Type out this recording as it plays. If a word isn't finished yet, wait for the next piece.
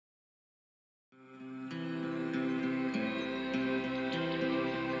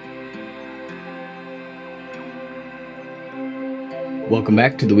Welcome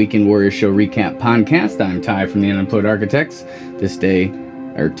back to the Weekend Warrior Show Recap Podcast. I'm Ty from the Unemployed Architects.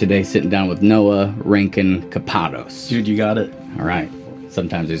 Today sitting down with Noah Renken-Kapatos. Dude, you got it. All right.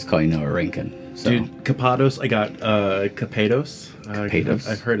 Sometimes I just call you Noah Renken. So. Dude, Kapatos, I got Kapatos. Kapatos.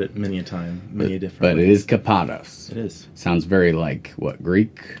 I've heard it many a time, different But ways. it is Kapatos. It is. Sounds very like, what,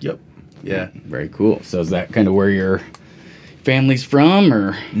 Greek? Yep. Yeah. Very cool. So is that kind of where your family's from,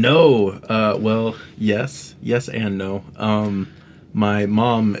 or? No. Well, yes. Yes and no. My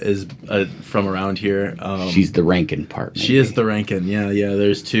mom is from around here. She's the Renken part. Maybe. She is the Renken. Yeah.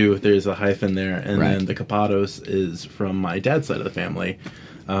 There's two. There's a hyphen there. And right. then the Kapatos is from my dad's side of the family.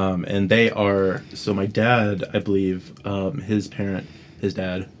 And they are, so my dad, I believe, his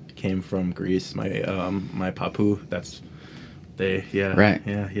dad came from Greece. My papu, yeah. Right.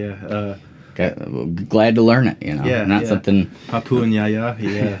 Yeah. Glad to learn it, Not something. Papu and Yaya,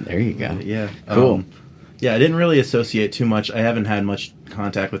 yeah. There you go. Yeah. Cool. I didn't really associate too much. I haven't had much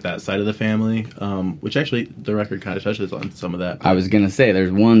contact with that side of the family, which actually the record kind of touches on some of that. I was going to say,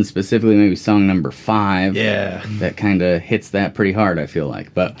 there's one specifically, maybe song number 5. Yeah. That kind of hits that pretty hard, I feel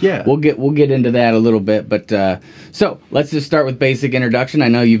like. But yeah. We'll get into that a little bit. But so let's just start with basic introduction. I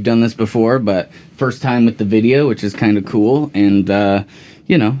know you've done this before, but first time with the video, which is kind of cool. And,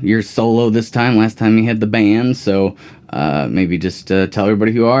 you're solo this time. Last time you had the band. So maybe just tell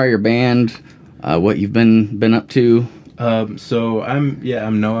everybody who you are, your band, what you've been up to. So I'm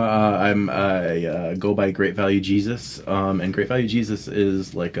Noah. I go by Great Value Jesus. And Great Value Jesus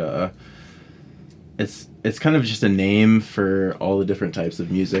is like it's kind of just a name for all the different types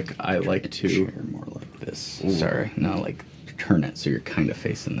of music I like to. Share more like this. Ooh. Sorry, no, like turn it so you're kind of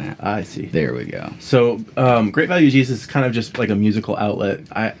facing that. I see. There we go. So Great Value Jesus is kind of just like a musical outlet.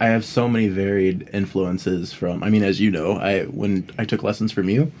 I have so many varied influences from. I mean, as you know, when I took lessons from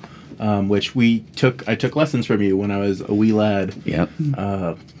you. Which I took lessons from you when I was a wee lad. Yep.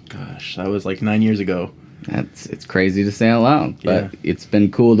 Gosh, that was like 9 years ago. It's crazy to say out loud, but yeah. It's been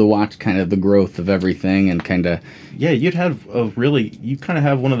cool to watch kind of the growth of everything and kind of. Yeah, you kind of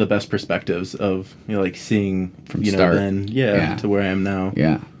have one of the best perspectives of, like seeing from start. Then, to where I am now.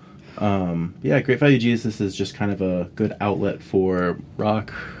 Yeah. Great Value Jesus is just kind of a good outlet for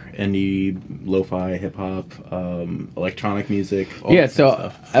rock, indie, lo-fi, hip-hop, electronic music. Yeah,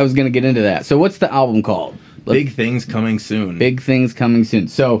 so I was going to get into that. So what's the album called? Big Things Coming Soon. Big Things Coming Soon.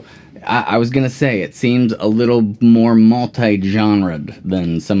 So I was going to say, it seems a little more multi-genred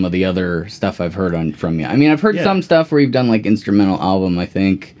than some of the other stuff I've heard from you. I mean, I've heard some stuff where you've done like instrumental album, I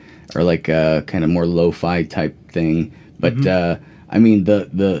think, or like a kind of more lo-fi type thing. But, I mean,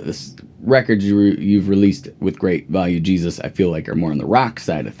 the records you've released with Great Value Jesus, I feel like are more on the rock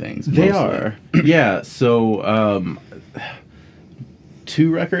side of things. They are. Yeah, so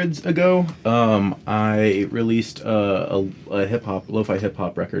 2 records ago, I released a lo-fi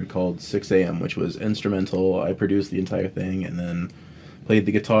hip-hop record called 6 a.m., which was instrumental. I produced the entire thing and then played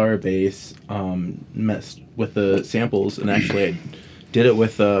the guitar, bass, messed with the samples, and actually I did it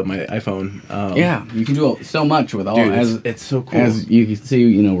with my iPhone. Yeah, you can do so much with all. Dude, it's so cool. As you can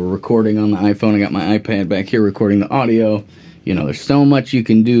see, we're recording on the iPhone. I got my iPad back here recording the audio. There's so much you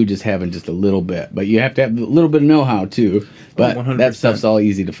can do just having just a little bit. But you have to have a little bit of know-how, too. But 100%. That stuff's all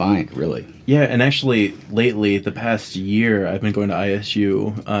easy to find, really. Yeah, and actually, lately, the past year, I've been going to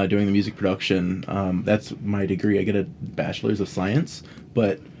ISU doing the music production. That's my degree. I get a bachelor's of science,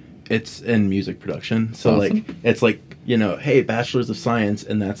 but it's in music production. So, awesome. It's like, hey, bachelor's of science,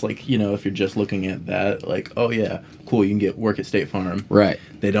 and that's like, if you're just looking at that, like, oh, yeah, cool, you can get work at State Farm. Right.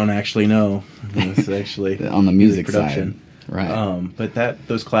 They don't actually know. It's actually on the music production. Side. Right. But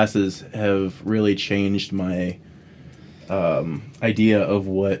those classes have really changed my idea of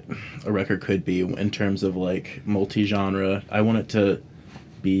what a record could be in terms of like multi-genre. I want it to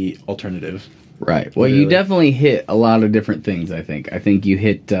be alternative. Right. Well, you definitely hit a lot of different things, I think. I think you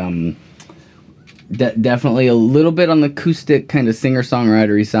hit definitely a little bit on the acoustic kind of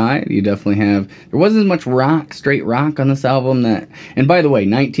singer-songwritery side. You definitely have. There wasn't as much straight rock on this album. And by the way,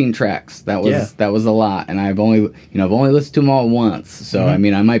 19 tracks. That was a lot. And I've only listened to them all once. So I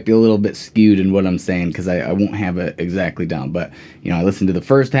mean, I might be a little bit skewed in what I'm saying because I won't have it exactly down. But I listened to the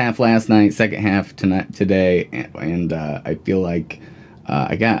first half last night, second half today, and I feel like.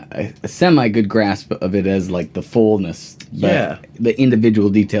 I got a semi-good grasp of it as, like, the fullness. But the individual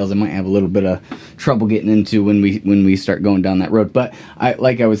details I might have a little bit of trouble getting into when we start going down that road. But,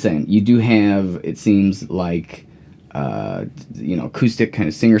 like I was saying, you do have, it seems like, acoustic kind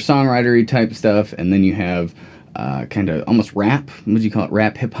of singer-songwritery type stuff. And then you have kind of almost rap. What do you call it?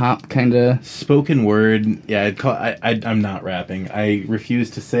 Rap, hip-hop kind of? Spoken word. Yeah, I'm not rapping. I refuse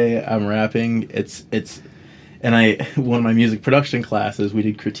to say I'm rapping. and one of my music production classes, we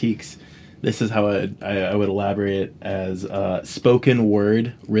did critiques. This is how I would elaborate it as spoken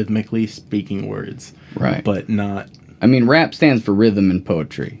word, rhythmically speaking words. Right. But not... I mean, rap stands for rhythm and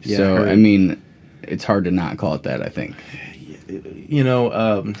poetry. Yeah, so, I mean, it's hard to not call it that, I think. You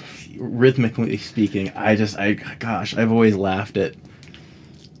know, rhythmically speaking, gosh, I've always laughed at...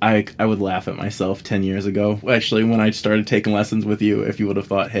 I would laugh at myself 10 years ago. Actually, when I started taking lessons with you, if you would have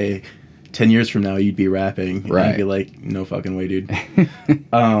thought, hey, 10 years from now, you'd be rapping. Right. I'd be like, no fucking way, dude.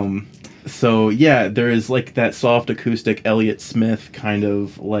 So, yeah, there is, like, that soft acoustic Elliott Smith kind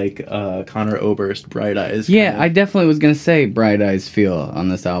of, like, Conor Oberst, Bright Eyes. Yeah, I definitely was going to say Bright Eyes feel on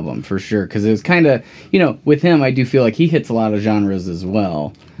this album, for sure. Because it was kind of, you know, with him, I do feel like he hits a lot of genres as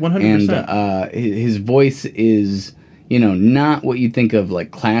well. 100%. And his voice is, you know, not what you think of,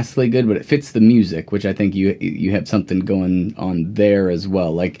 like, classically good, but it fits the music, which I think you have something going on there as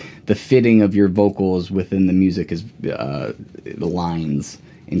well. Like, the fitting of your vocals within the music is the lines.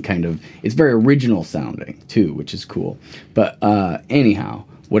 And kind of, it's very original sounding too, which is cool. But anyhow,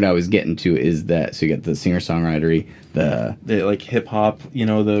 what I was getting to is that, so you got the singer-songwritery, the like hip hop, you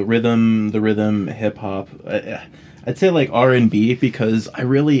know, the rhythm, hip hop. I'd say like R&B, because I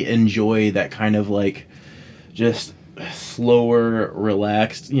really enjoy that kind of like just slower,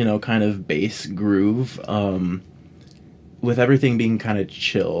 relaxed, you know, kind of bass groove. With everything being kind of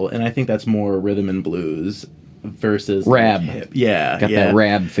chill, and I think that's more rhythm and blues. Versus rap. Like, yeah, got that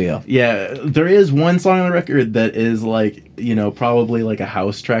rap feel. Yeah, there is one song on the record that is like, you know, probably like a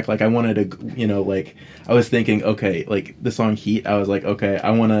house track. Like I wanted to, you know, like I was thinking, okay, like the song Heat, I was like, okay,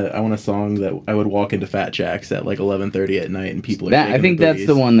 I want a song that I would walk into Fat Jack's at like 11:30 at night and people are that. I think that's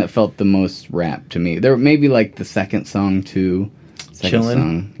the one that felt the most rap to me. There maybe like the second song too. Chillin'.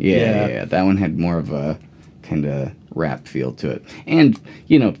 Song. Yeah, that one had more of a kind of rap feel to it. And,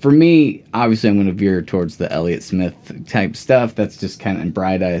 you know, for me, obviously I'm going to veer towards the Elliott Smith type stuff. That's just kind of, and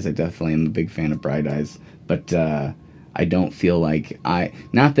Bright Eyes, I definitely am a big fan of Bright Eyes. But I don't feel like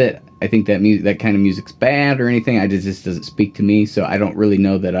not that I think that that kind of music's bad or anything. It just doesn't speak to me. So I don't really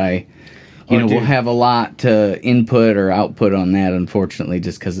know that I, will have a lot to input or output on that, unfortunately,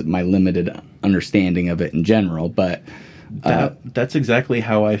 just because of my limited understanding of it in general. But that's exactly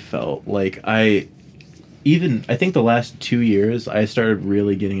how I felt. Like I think the last 2 years, I started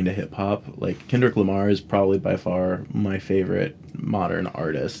really getting into hip-hop. Like, Kendrick Lamar is probably by far my favorite modern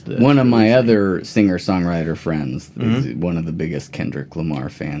artist. One of my other singer-songwriter friends is one of the biggest Kendrick Lamar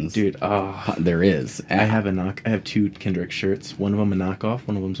fans. Dude, there is. I have 2 Kendrick shirts. One of them a knockoff,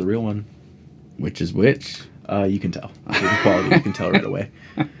 one of them's a real one. Which is which? You can tell. The quality, you can tell right away.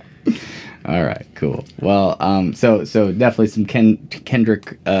 All right, cool. Well, so definitely some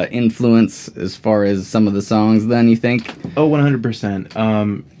Kendrick influence as far as some of the songs. Then you think? Oh,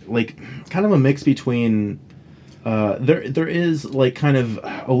 100%. Like kind of a mix between. There is like kind of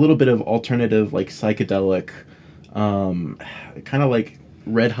a little bit of alternative, like psychedelic, kind of like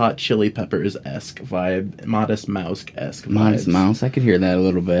Red Hot Chili Peppers-esque vibe, Modest Mouse-esque vibes. Modest Mouse, I could hear that a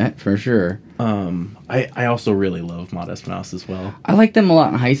little bit, for sure. I also really love Modest Mouse as well. I liked them a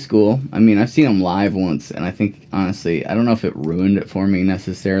lot in high school. I mean, I've seen them live once, and I think, honestly, I don't know if it ruined it for me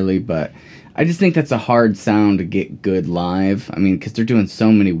necessarily, but I just think that's a hard sound to get good live. I mean, because they're doing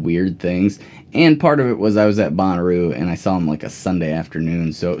so many weird things. And part of it was I was at Bonnaroo, and I saw them like a Sunday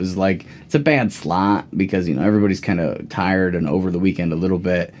afternoon, so it was like, it's a bad slot, because, you know, everybody's kind of tired and over the weekend a little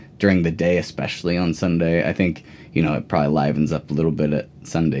bit, during the day, especially on Sunday. I think, you know, it probably livens up a little bit at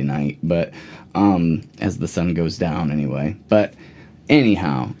Sunday night, but as the sun goes down anyway. But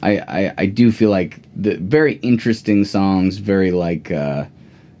anyhow, I do feel like the very interesting songs, very like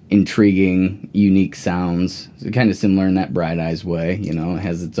intriguing, unique sounds. It's kind of similar in that Bright Eyes way, you know, it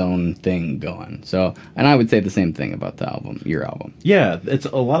has its own thing going. So, and I would say the same thing about the album, your album. Yeah, it's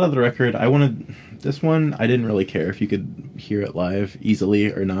a lot of the record. This one, I didn't really care if you could hear it live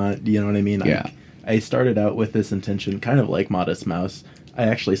easily or not. You know what I mean? Yeah. I started out with this intention, kind of like Modest Mouse. I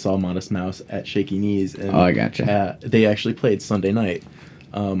actually saw Modest Mouse at Shaky Knees, and I gotcha. They actually played Sunday night.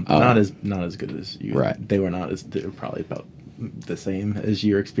 Not as good as you. Right. They were probably about the same as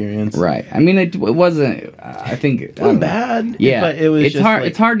your experience. Right. I mean, it wasn't. I think it wasn't bad. Yeah, but it was. It's just hard. Like,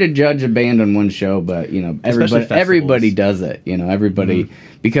 it's hard to judge a band on one show, but you know, everybody does it. You know, everybody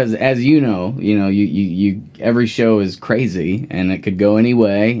because as you know, you every show is crazy and it could go any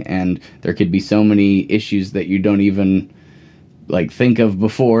way, and there could be so many issues that you don't even like think of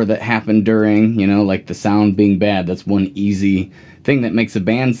before that happened during. You know, like the sound being bad. That's one easy thing that makes a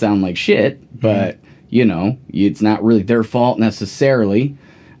band sound like shit, but. You know, it's not really their fault necessarily.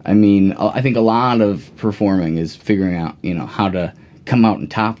 I mean, I think a lot of performing is figuring out, you know, how to come out on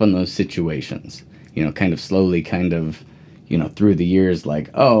top in those situations. kind of slowly, through the years, like,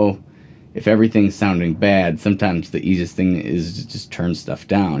 oh, if everything's sounding bad, sometimes the easiest thing is to just turn stuff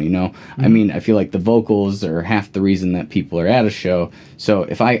down, I mean, I feel like the vocals are half the reason that people are at a show. So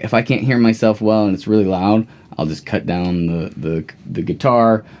if I can't hear myself well and it's really loud, I'll just cut down the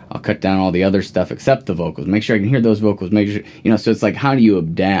guitar. I'll cut down all the other stuff except the vocals. Make sure I can hear those vocals. Make sure, so it's like, how do you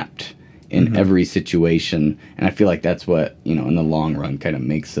adapt in every situation? And I feel like that's what, in the long run kind of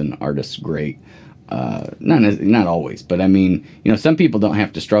makes an artist great. Not always, but I mean, some people don't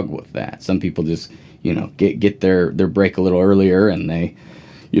have to struggle with that. Some people just, get their break a little earlier, and they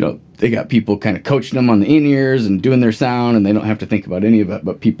got people kind of coaching them on the in-ears and doing their sound, and they don't have to think about any of it.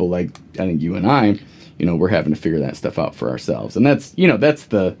 But people like, I think you and I, we're having to figure that stuff out for ourselves. And that's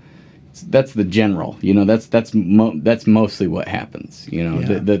the general, that's mostly what happens,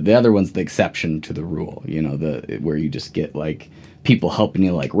 the other one's the exception to the rule, where you just get like people helping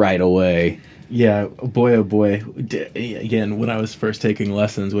you like right away. Yeah, boy, oh boy. Again, when I was first taking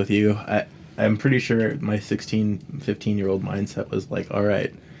lessons with you, I'm pretty sure my 15-year-old mindset was like, all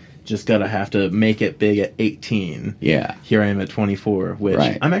right, just have to make it big at 18. Yeah. Here I am at 24,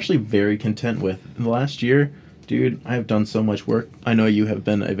 which I'm actually very content with. In the last year, dude, I have done so much work. I know you have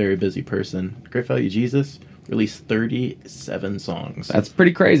been a very busy person. Great Value Jesus released 37 songs. That's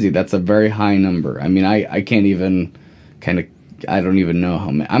pretty crazy. That's a very high number. I mean, I can't even I don't even know how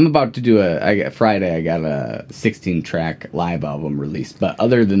many. I'm about to do Friday, I got a 16-track live album release. But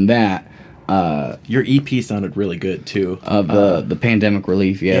other than that... your EP sounded really good, too. The Pandemic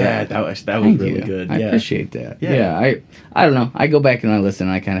Relief, yeah. That was really good. I appreciate that. Yeah, I don't know. I go back and I listen,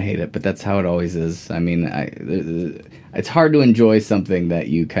 and I kind of hate it, but that's how it always is. I mean, it's hard to enjoy something that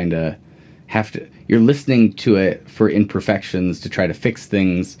you kind of have to... You're listening to it for imperfections to try to fix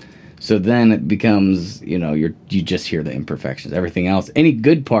things. So then it becomes, you just hear the imperfections. Everything else, any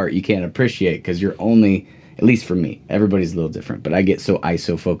good part you can't appreciate because you're only, at least for me, everybody's a little different, but I get so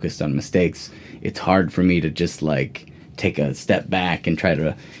ISO focused on mistakes, it's hard for me to just like take a step back and try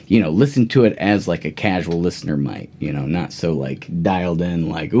to, listen to it as like a casual listener might, not so like dialed in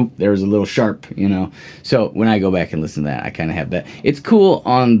like, oop, there's a little sharp, So when I go back and listen to that, I kind of have that. It's cool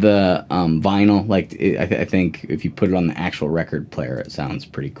on the vinyl. Like I think if you put it on the actual record player, it sounds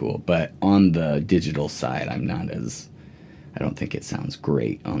pretty cool. But on the digital side, I don't think it sounds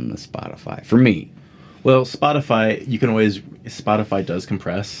great on the Spotify for me. Well, Spotify does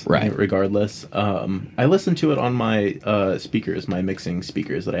compress, right? Regardless, I listen to it on my speakers, my mixing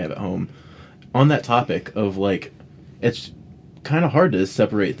speakers that I have at home. On that topic of like, it's kind of hard to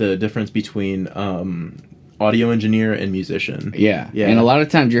separate the difference between audio engineer and musician. Yeah, and a lot of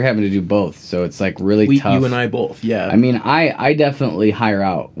times you're having to do both, so it's like really tough. You and I both, yeah. I mean, I definitely hire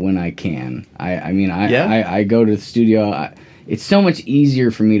out when I can. I go to the studio. It's so much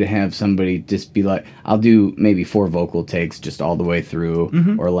easier for me to have somebody just be like, I'll do maybe 4 vocal takes just all the way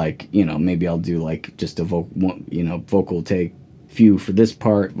through, or like, maybe I'll do like just a vocal take few for this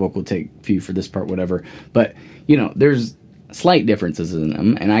part, vocal take few for this part, whatever. But, there's slight differences in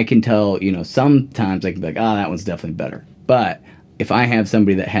them, and I can tell, sometimes I can be like, that one's definitely better. But if I have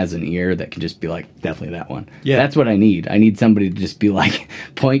somebody that has an ear that can just be like, definitely that one. Yeah. That's what I need. I need somebody to just be like,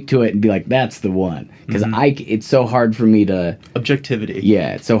 point to it and be like, that's the one. Because it's so hard for me to... Objectivity.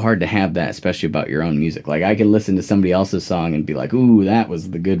 Yeah, it's so hard to have that, especially about your own music. Like, I can listen to somebody else's song and be like, ooh, that was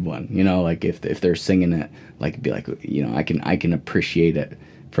the good one. Like, if they're singing it, like, be like, I can appreciate it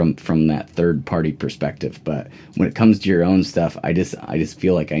from that third-party perspective. But when it comes to your own stuff, I just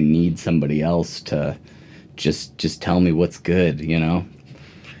feel like I need somebody else to... Just tell me what's good,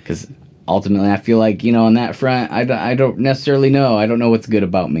 because ultimately I feel like, on that front, I don't necessarily know. I don't know what's good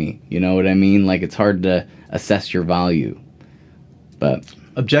about me. You know what I mean? Like, it's hard to assess your value. But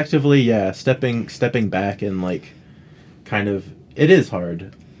objectively, yeah, stepping back and like kind of, it is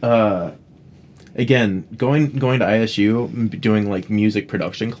hard. Again, going to ISU, doing like music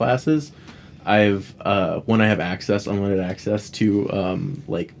production classes, when I have unlimited access to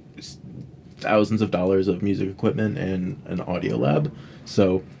like thousands of dollars of music equipment and an audio lab.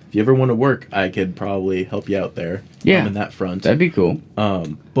 So if you ever want to work, I could probably help you out there. Yeah, in that front. That'd be cool.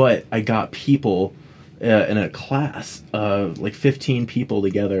 But I got people in a class, like 15 people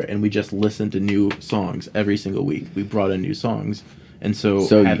together, and we just listened to new songs every single week. We brought in new songs. And so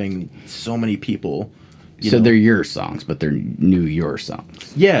having so many people... they're your songs, but they're your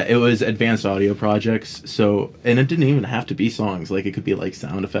songs. Yeah, it was advanced audio projects. And it didn't even have to be songs. Like, it could be like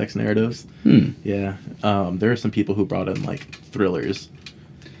sound effects narratives. Yeah. There are some people who brought in like thrillers.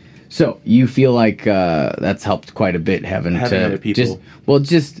 So you feel like that's helped quite a bit having other people.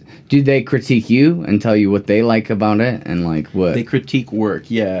 Just do they critique you and tell you what they like about it and like what they critique work?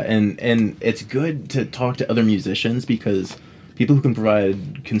 Yeah, and it's good to talk to other musicians because people who can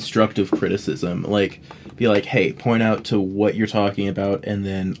provide constructive criticism, like be like, hey, point out to what you're talking about and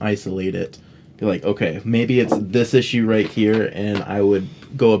then isolate it. Be like, okay, maybe it's this issue right here, and I would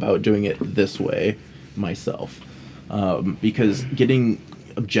go about doing it this way myself, because getting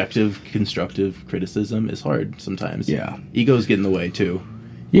objective, constructive criticism is hard sometimes. Yeah. Egos get in the way, too.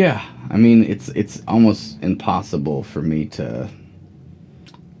 Yeah. I mean, it's almost impossible for me to,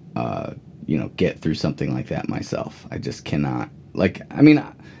 get through something like that myself. I just cannot. Like, I mean,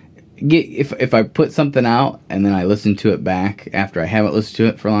 if I put something out and then I listen to it back after I haven't listened to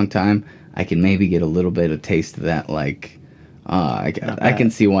it for a long time, I can maybe get a little bit of taste of that, like, I can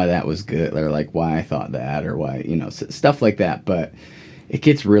see why that was good, or like why I thought that, or why, stuff like that, but it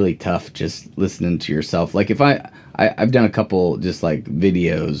gets really tough just listening to yourself. Like if I've done a couple just like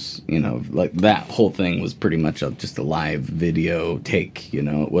videos, like that whole thing was pretty much just a live video take,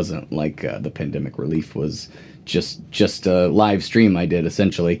 it wasn't like the Pandemic Relief was just a live stream I did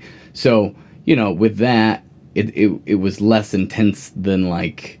essentially. So, with that, it was less intense than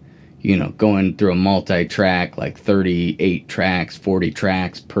like, going through a multi-track, like 38 tracks, 40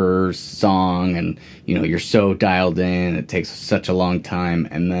 tracks per song, and, you're so dialed in, it takes such a long time,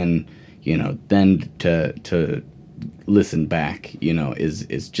 and then, then to listen back,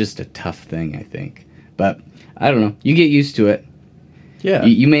 is just a tough thing, I think. But, I don't know, you get used to it. Yeah.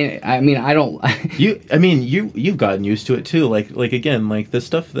 You may, I mean, I don't... you've gotten used to it, too. Like again, like the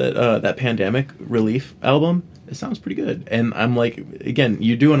stuff that Pandemic Relief album, it sounds pretty good. And I'm like, again,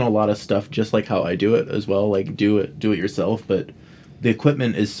 you're doing a lot of stuff just like how I do it as well. Like do it yourself, but the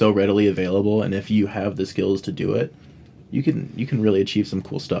equipment is so readily available, and if you have the skills to do it, you can really achieve some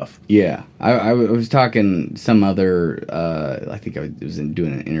cool stuff. Yeah. I was talking some other, I think I was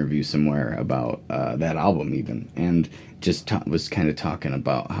doing an interview somewhere about that album even, and just was kind of talking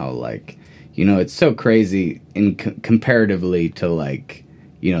about how, like, it's so crazy in comparatively to, like,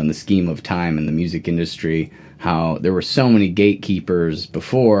 in the scheme of time in the music industry, how there were so many gatekeepers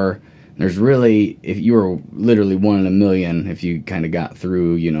before. There's really, if you were literally one in a million, if you kind of got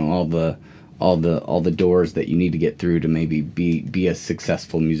through, all the doors that you need to get through to maybe be a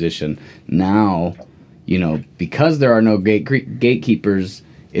successful musician. Now, because there are no gatekeepers,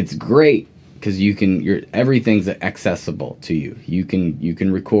 it's great because everything's accessible to you. You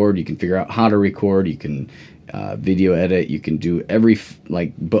can record, you can figure out how to record, you can video edit, you can do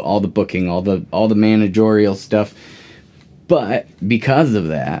all the booking, all the managerial stuff. But because of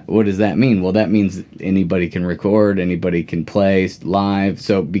that, what does that mean? Well, that means anybody can record, anybody can play live.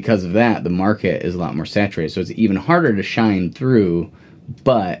 So because of that, the market is a lot more saturated. So it's even harder to shine through,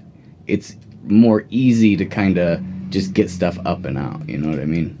 but it's more easy to kind of just get stuff up and out. You know what I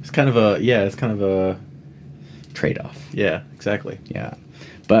mean? It's kind of a trade-off. Yeah, exactly. Yeah.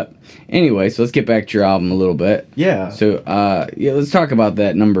 But anyway, so let's get back to your album a little bit. Yeah. So let's talk about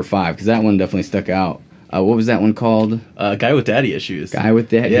that number 5, because that one definitely stuck out. What was that one called? Guy with Daddy Issues. Guy with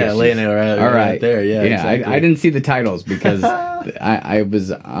Daddy Issues. Yeah, laying it right there. Yeah, exactly. I didn't see the titles because I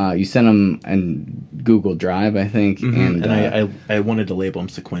was you sent them in Google Drive, I think, and I wanted to label them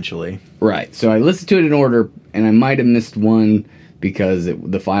sequentially. Right. So I listened to it in order, and I might have missed one because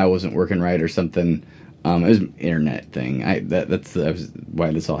the file wasn't working right or something. It was an internet thing. That's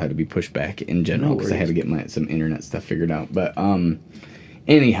why this all had to be pushed back in general, because I had to get some internet stuff figured out. But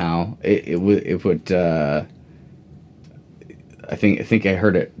anyhow, it would. I think I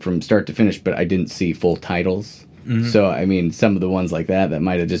heard it from start to finish, but I didn't see full titles. Mm-hmm. So I mean, some of the ones like that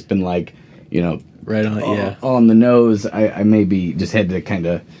might have just been like, right on, on the nose. I maybe just had to kind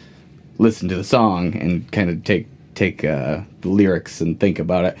of listen to the song and kind of take the lyrics and think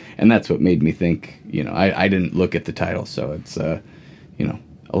about it, and that's what made me think. I didn't look at the title, so it's a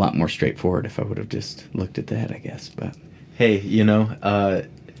lot more straightforward if I would have just looked at that, I guess. But hey,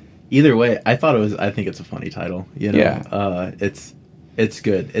 either way, I think it's a funny title. Yeah. It's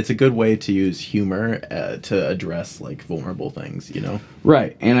good. It's a good way to use humor to address like vulnerable things.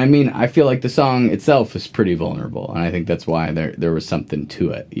 Right. And I mean, I feel like the song itself is pretty vulnerable, and I think that's why there was something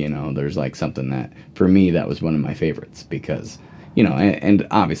to it. There's like something that for me that was one of my favorites because and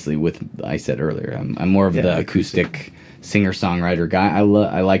obviously with I said earlier, I'm more of the acoustic singer-songwriter guy.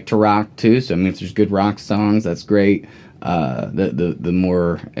 I like to rock too, so I mean if there's good rock songs, that's great. The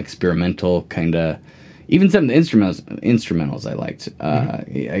more experimental kind of, even some of the instrumentals I liked.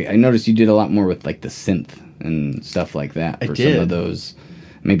 I noticed you did a lot more with like the synth and stuff like that for some of those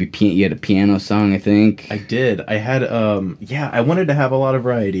maybe you had a piano song, I think. I did. I had I wanted to have a lot of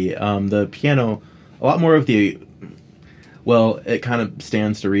variety. The piano, a lot more of the. Well, it kind of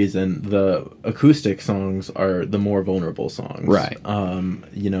stands to reason. The acoustic songs are the more vulnerable songs, right? And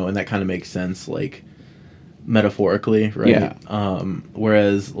that kind of makes sense, like metaphorically, right? Yeah.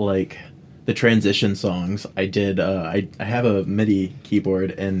 Whereas like the transition songs, I did. I have a MIDI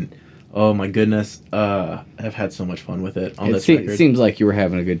keyboard, and oh my goodness, I've had so much fun with it on this record. It seems like you were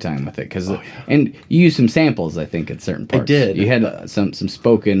having a good time with it, and you used some samples, I think, at certain parts. I did. You had some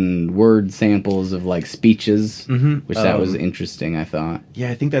spoken word samples of like speeches, which that was interesting, I thought.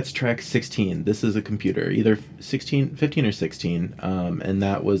 Yeah, I think that's track 16. This is a computer, either 15 or 16, and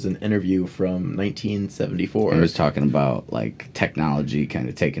that was an interview from 1974. It was talking about like technology kind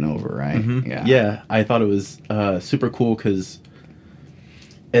of taking over, right? Yeah, I thought it was super cool because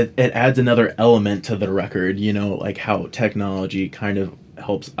it adds another element to the record, like how technology kind of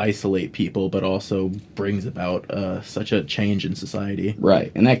helps isolate people, but also brings about such a change in society. Right,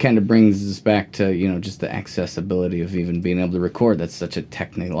 and that kind of brings us back to, just the accessibility of even being able to record. That's such a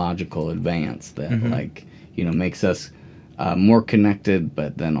technological advance that, makes us more connected,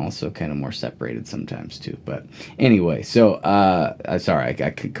 but then also kind of more separated sometimes, too. But anyway, so, sorry, I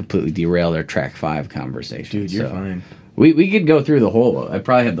could completely derail our track 5 conversation. Dude, you're fine. We could go through the whole. I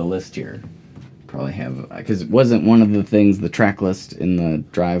probably have the list here. Probably have, because it wasn't one of the things, the track list in the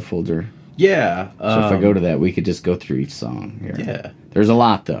drive folder. Yeah. So if I go to that, we could just go through each song here. Yeah. There's a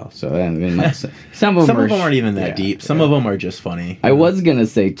lot though, so I mean, some of them aren't even that deep. Some of them are just funny. I was gonna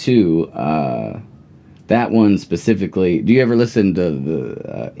say too, that one specifically. Do you ever listen to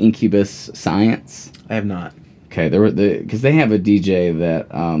the Incubus Science? I have not. Okay, because they have a DJ that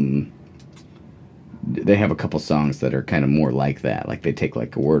they have a couple songs that are kind of more like that. Like they take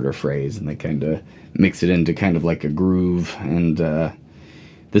like a word or phrase and they kind of mix it into kind of like a groove. And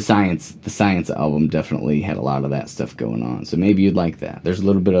the Science album definitely had a lot of that stuff going on. So maybe you'd like that. There's a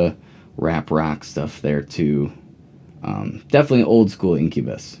little bit of rap rock stuff there too. Definitely old school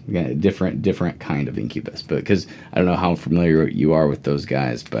Incubus. We got a different kind of Incubus, but because I don't know how familiar you are with those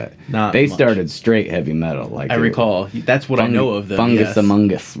guys, but they started straight heavy metal. Like I recall, that's what I know of them. Fungus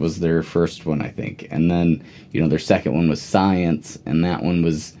Among Us was their first one, I think, and then their second one was Science, and that one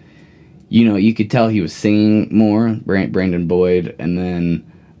was, you could tell he was singing more, Brandon Boyd, and then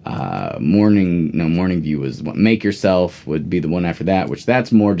Morning View was one. Make Yourself would be the one after that, which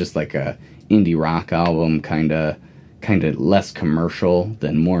that's more just like a indie rock album, kind of less commercial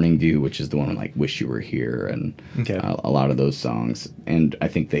than Morning View, which is the one like Wish You Were Here and a lot of those songs. And I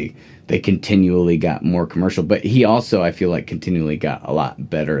think they continually got more commercial, but he also, I feel like, continually got a lot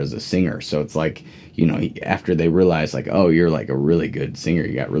better as a singer. So it's like, after they realized like, oh, you're like a really good singer,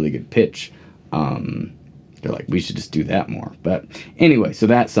 you got really good pitch, they're like, we should just do that more. But anyway, so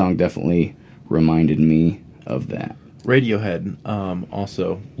that song definitely reminded me of that. Radiohead,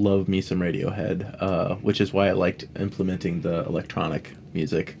 also love me some Radiohead, which is why I liked implementing the electronic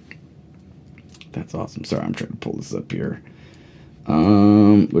music. That's awesome. Sorry, I'm trying to pull this up here.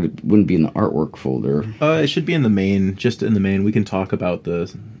 Wouldn't be in the artwork folder. It should be in the main, just in the main. We can talk about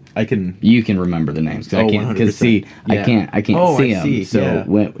You can remember the names, because I can't. Because I can't see them.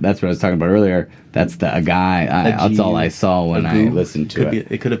 So that's what I was talking about earlier. That's a guy. That's all I saw when I listened to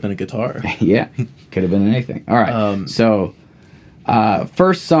it. It could have been a guitar. Yeah, could have been anything. All right. So,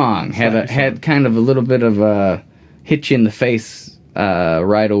 first song had kind of a little bit of a hit you in the face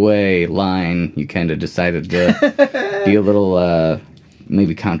right away line. You kind of decided to be a little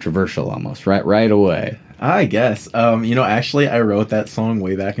maybe controversial almost right away. I guess. Actually, I wrote that song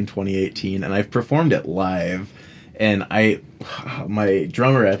way back in 2018, and I've performed it live. And my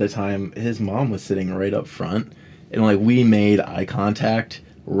drummer at the time, his mom was sitting right up front, and like we made eye contact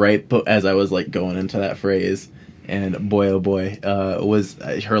right as I was like going into that phrase. And boy, oh boy,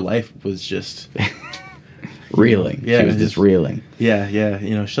 her life was just reeling. Yeah, she was just reeling.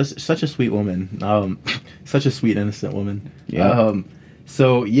 Yeah. Such a sweet woman. Such a sweet, innocent woman. Yeah.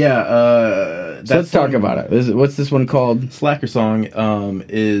 So let's talk about it. What's this one called? Slacker Song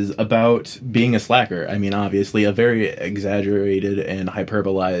is about being a slacker. I mean, obviously, a very exaggerated and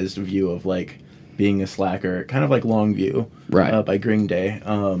hyperbolized view of like being a slacker, kind of like Longview, right? By Green Day.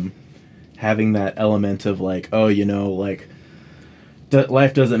 Having that element of like, like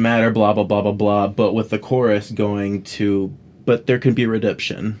life doesn't matter, blah blah blah blah blah, but with the chorus going to, but there can be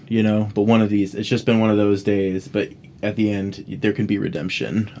redemption, But one of these, it's just been one of those days, but at the end, there can be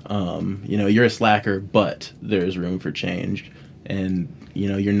redemption. You're a slacker, but there's room for change. And,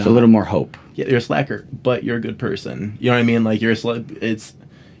 you're not... It's a little more hope. Yeah, you're a slacker, but you're a good person. You know what I mean? Like,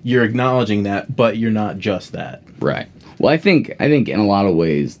 you're acknowledging that, but you're not just that. Right. Well, I think in a lot of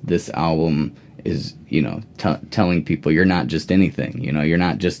ways this album is, telling people you're not just anything. You're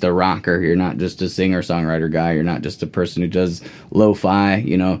not just a rocker. You're not just a singer-songwriter guy. You're not just a person who does lo-fi.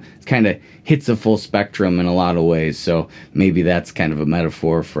 It kind of hits a full spectrum in a lot of ways. So maybe that's kind of a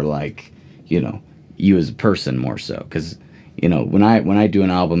metaphor for you as a person more so. Because, when I do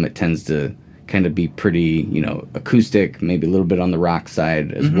an album, it tends to kind of be pretty, acoustic, maybe a little bit on the rock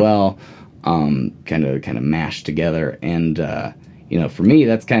side as well. Kind of mashed together, and for me,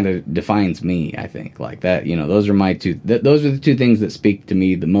 that's kind of defines me. I think like that. Those are my two. Those are the two things that speak to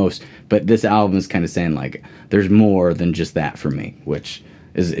me the most. But this album is kind of saying like there's more than just that for me, which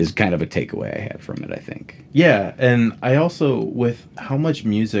is kind of a takeaway I had from it. I think. Yeah, and I also, with how much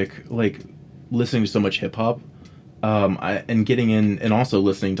music, like listening to so much hip hop, and getting in, and also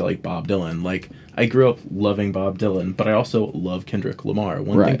listening to like Bob Dylan. Like I grew up loving Bob Dylan, but I also love Kendrick Lamar.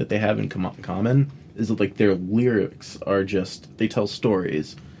 One thing that they have in common is that like their lyrics are just, they tell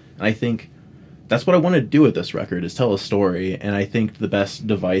stories, and I think that's what I want to do with this record, is tell a story. And I think the best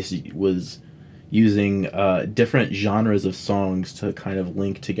device was using different genres of songs to kind of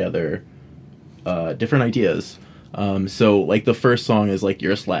link together different ideas. So like the first song is like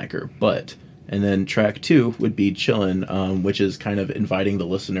You're a Slacker, but, and then track 2 would be Chillin', which is kind of inviting the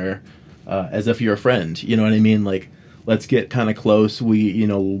listener as if you're a friend. You know what I mean? Like, let's get kind of close. We,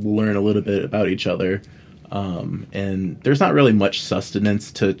 learn a little bit about each other. And there's not really much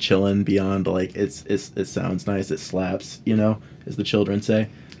sustenance to Chillin' beyond like it sounds nice, it slaps, as the children say.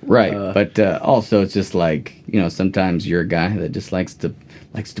 Right, but also it's just like, sometimes you're a guy that just likes to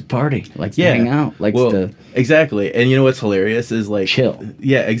party, likes to hang out, likes to... Exactly, and what's hilarious is like... Chill.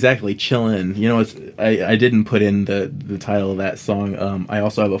 Yeah, exactly, chillin'. I didn't put in the title of that song. I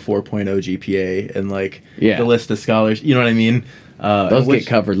also have a 4.0 GPA and like the list of scholars, you know what I mean? Those get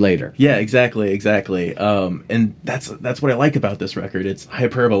covered later. Yeah, exactly. And that's what I like about this record. It's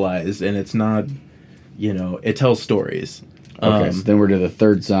hyperbolized, and it's not, it tells stories. Okay, so then we're to the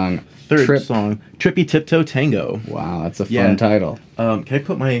third song. Song, Trippy Tiptoe Tango. Wow, that's a fun title. Can I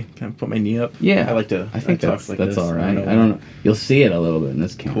put my knee up? Yeah, I like to. I think that's all right. I don't know. You'll see it a little bit in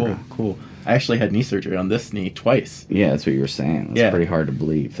this camera. Cool. I actually had knee surgery on this knee twice. Yeah, that's what you were saying. It's pretty hard to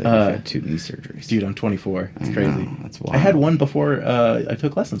believe that you've had 2 knee surgeries. Dude, I'm 24. It's crazy. Know, that's wild. I had one before I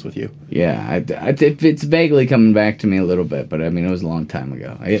took lessons with you. Yeah, it's vaguely coming back to me a little bit, but I mean, it was a long time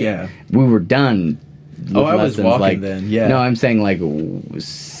ago. We were done. I was walking then. Yeah. No, I'm saying like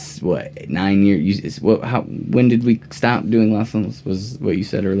what 9 years? When did we stop doing lessons? Was what you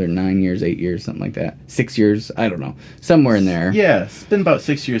said earlier? 9 years, 8 years, something like that. 6 years? I don't know. Somewhere in there. Yeah, it's been about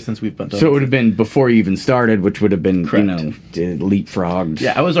 6 years since we've been done. So it would have been before you even started, which would have been leapfrogged.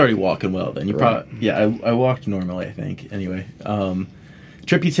 Yeah, I was already walking well then. I walked normally, I think. Anyway,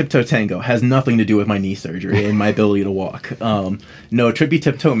 Trippy Tiptoe Tango has nothing to do with my knee surgery and my ability to walk. No, Trippy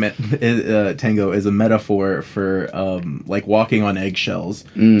Tiptoe Tango is a metaphor for like walking on eggshells.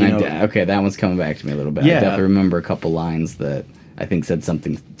 Okay, that one's coming back to me a little bit. Yeah. I definitely remember a couple lines that I think said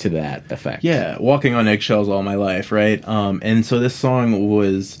something to that effect. Yeah, walking on eggshells all my life, right? And so this song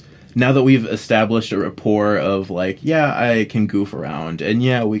was, now that we've established a rapport of like, yeah, I can goof around, and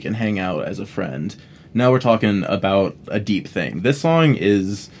yeah, we can hang out as a friend. Now we're talking about a deep thing. This song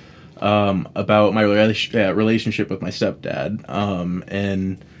is about my relationship with my stepdad,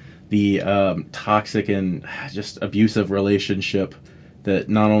 and the toxic and just abusive relationship that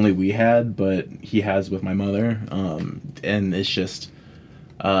not only we had, but he has with my mother. And it's just,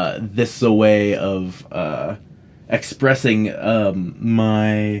 this is a way of expressing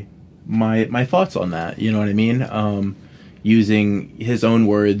my thoughts on that. You know what I mean? Using his own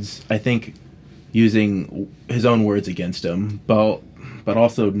words, I think. Using his own words against him, but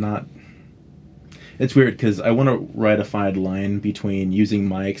also not. It's weird because I want to write a fine line between using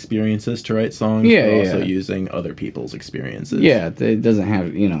my experiences to write songs, but also using other people's experiences. Yeah, it doesn't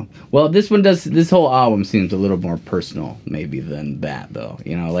have, Well, this one does. This whole album seems a little more personal, maybe, than that, though.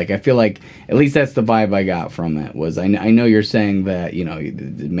 Like I feel like at least that's the vibe I got from it. Was I know you're saying that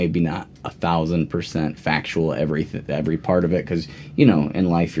maybe not 1,000% factual every part of it, because in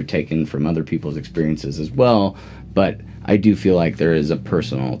life you're taken from other people's experiences as well, but I do feel like there is a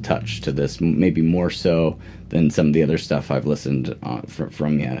personal touch to this, maybe more so than some of the other stuff I've listened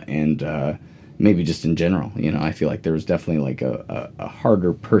from you, and maybe just in general. I feel like there was definitely like a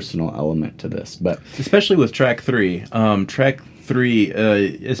harder personal element to this, but especially with track 3. Track 3,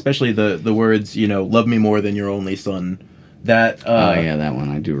 especially the words, love me more than your only son. That that one,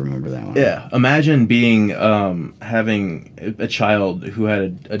 I do remember that one. Yeah, imagine being having a child who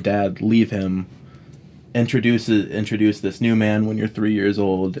had a dad leave him introduce this new man when you're 3 years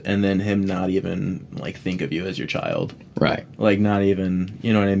old, and then him not even like think of you as your child, right? Like not even,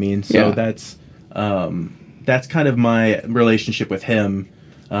 you know what I mean? So that's kind of my relationship with him.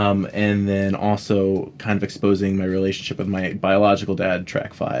 And then also kind of exposing my relationship with my biological dad,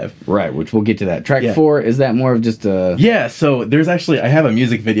 track 5. Right, which we'll get to that. Track 4, is that more of just a... Yeah, so there's actually... I have a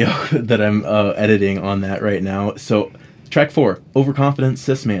music video that I'm editing on that right now. So, track 4, Overconfident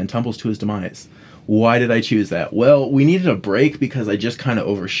Cis Man Tumbles to His Demise. Why did I choose that? Well, we needed a break because I just kind of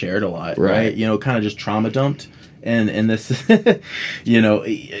overshared a lot, right? You know, kind of just trauma dumped. And this, you know,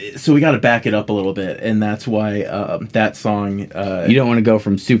 so we got to back it up a little bit, and that's why that song. You don't want to go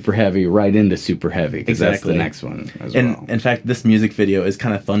from super heavy right into super heavy, because that's the next one as well. And in fact, this music video is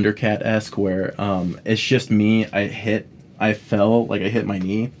kind of Thundercat-esque, where it's just me. I fell, like I hit my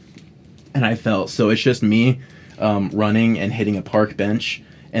knee, and I fell. So it's just me running and hitting a park bench.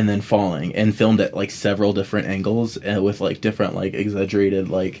 And then falling, and filmed at like several different angles and with like different like exaggerated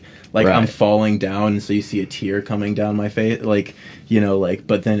like I'm falling down, and so you see a tear coming down my face, like, you know, like,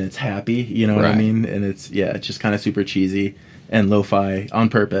 but then it's happy, you know what I mean? And it's just kind of super cheesy and lo-fi on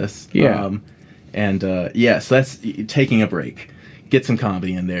purpose. So that's taking a break, get some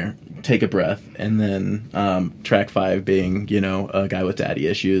comedy in there, take a breath, and then track 5 being, you know, a guy with daddy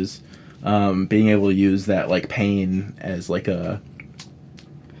issues, being able to use that like pain as like a...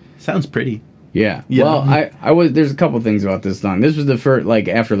 Sounds pretty. Yeah. Well, I was. There's a couple things about this song. This was the first, like,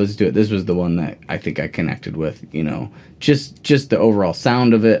 after Let's Do It, this was the one that I think I connected with. You know, just the overall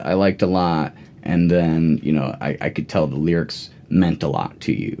sound of it, I liked a lot, and then, you know, I could tell the lyrics meant a lot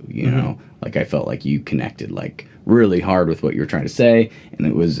to you. You know, like I felt like you connected like really hard with what you were trying to say, and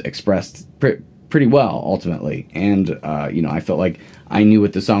it was expressed pretty well ultimately. And you know, I felt like I knew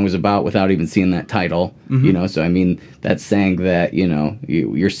what the song was about without even seeing that title. You know, so I mean, that's saying that, you know,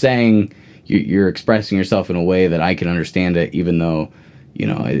 you're saying you're expressing yourself in a way that I can understand it, even though, you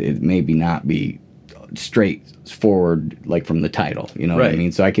know, it maybe not be straightforward like from the title. You know what I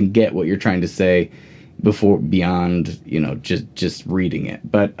mean? So I can get what you're trying to say beyond, you know, just reading it.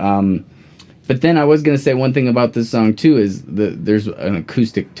 But then I was going to say one thing about this song, too, is there's an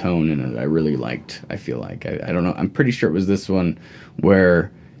acoustic tone in it I really liked, I feel like. I don't know. I'm pretty sure it was this one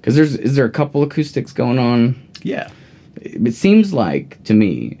where... Because is there a couple acoustics going on? Yeah. It seems like, to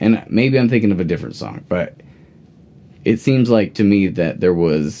me, and maybe I'm thinking of a different song, but it seems like to me that there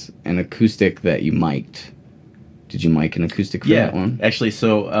was an acoustic that you mic'd. Did you mic an acoustic for that one? Actually,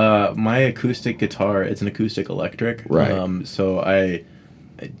 so my acoustic guitar, it's an acoustic electric. Right. So I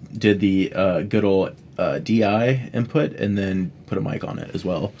did the good old DI input and then put a mic on it as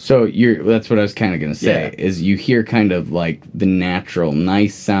well. So that's what I was kind of going to say, is you hear kind of like the natural,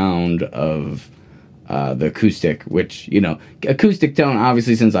 nice sound of the acoustic, which, you know, acoustic tone,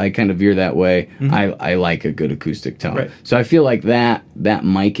 obviously, since I kind of veer that way, I like a good acoustic tone. Right. So I feel like that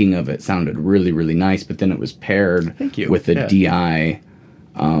miking of it sounded really, really nice, but then it was paired with the DI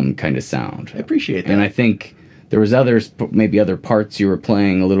kind of sound. I appreciate that. And I think there was maybe other parts you were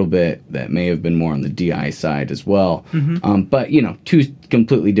playing a little bit that may have been more on the DI side as well. But, you know, two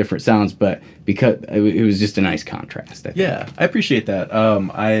completely different sounds, but because it was just a nice contrast. I appreciate that.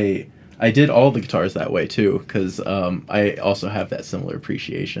 I did all the guitars that way, too, because I also have that similar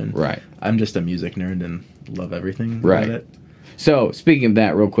appreciation. Right. I'm just a music nerd and love everything about it. So, speaking of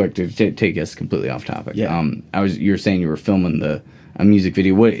that, real quick, to take us completely off topic. You were saying you were filming a music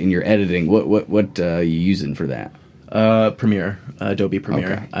video. What in your editing? What you using for that? Premiere, Adobe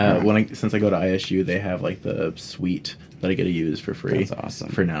Premiere. Okay. Since I go to ISU, they have like the suite that I get to use for free. That's awesome.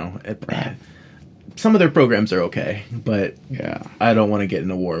 For now. Some of their programs are okay, but I don't want to get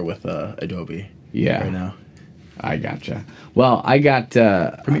in a war with Adobe right now. I gotcha. Well, I got...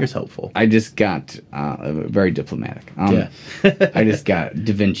 Premiere's helpful. I just got... very diplomatic. I just got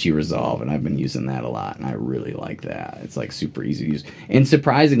DaVinci Resolve, and I've been using that a lot, and I really like that. It's like super easy to use. And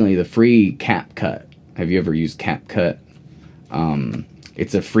surprisingly, the free CapCut. Have you ever used CapCut?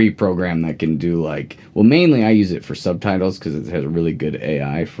 It's a free program that can do like... Well, mainly I use it for subtitles because it has a really good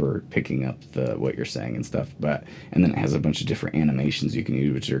AI for picking up what you're saying and stuff. And then it has a bunch of different animations you can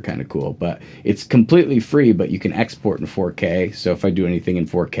use, which are kind of cool. But it's completely free, but you can export in 4K. So if I do anything in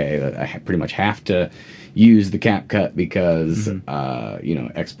 4K, I pretty much have to use the CapCut because, you know,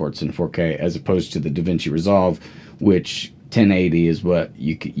 exports in 4K as opposed to the DaVinci Resolve, which 1080 is what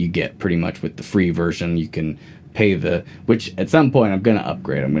you get pretty much with the free version. You can pay which at some point I'm going to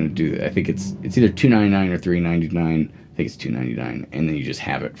upgrade. I'm going to do, I think it's either $299 or $399. I think think it's $2.99, and then you just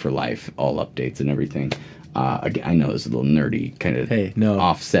have it for life, all updates and everything. I know it's a little nerdy kind of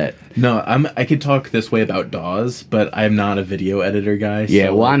offset. No, I could talk this way about DAWs, but I'm not a video editor guy. Yeah,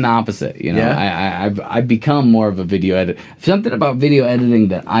 so well, I'm the opposite. You know, yeah? I've become more of a video editor. Something about video editing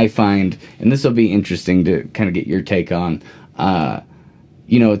that I find, and this will be interesting to kind of get your take on.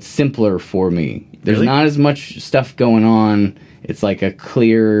 You know, it's simpler for me. There's not as much stuff going on. It's like a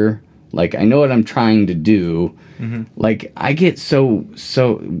clear, like I know what I'm trying to do. Mm-hmm. Like I get so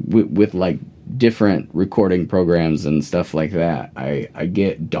with like different recording programs and stuff like that, I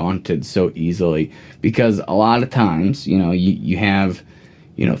get daunted so easily because a lot of times, you know, you have,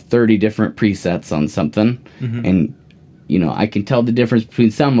 you know, 30 different presets on something, mm-hmm. and you know, I can tell the difference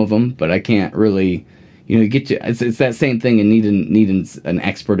between some of them, but I can't really, you know, it's that same thing and needing an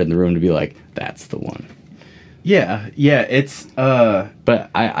expert in the room to be like, that's the one. Yeah, it's but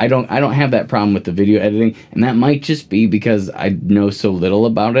I don't have that problem with the video editing, and that might just be because I know so little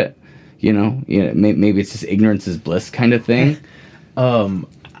about it. You know, maybe it's just ignorance is bliss kind of thing.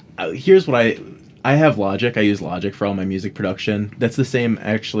 Here's what I have Logic. I use Logic for all my music production. That's the same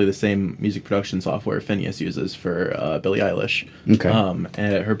music production software Phineas uses for Billie Eilish. Okay.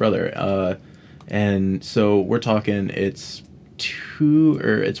 And her brother. And so we're talking it's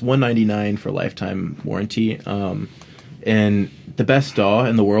 $199 for lifetime warranty. And the best DAW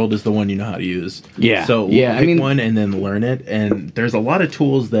in the world is the one you know how to use. Yeah. So pick one and then learn it. And there's a lot of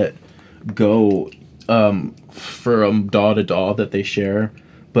tools that go from DAW to DAW that they share,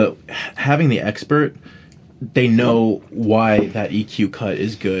 but having the expert, they know why that EQ cut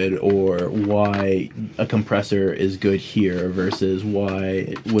is good or why a compressor is good here versus why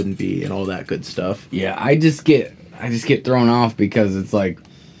it wouldn't be and all that good stuff. Yeah, I just get thrown off because it's like,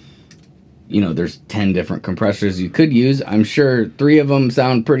 you know, there's 10 different compressors you could use. I'm sure 3 of them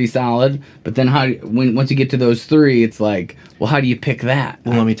sound pretty solid, but then once you get to those 3, it's like, well, how do you pick that?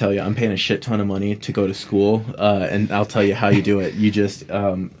 Well, let me tell you, I'm paying a shit ton of money to go to school, and I'll tell you how you do it. You just,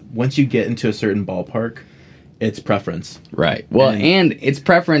 once you get into a certain ballpark, it's preference. Right. Well, and it's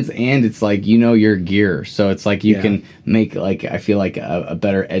preference, and it's like, you know, your gear. So it's like you can make, like, I feel like a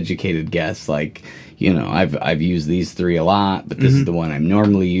better educated guess, like, you know, I've used these 3 a lot, but this mm-hmm. is the one I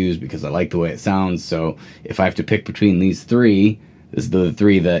normally use because I like the way it sounds. So if I have to pick between these 3, this is the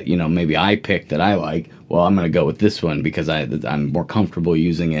 3 that, you know, maybe I picked that I like. Well, I'm going to go with this one because I'm more comfortable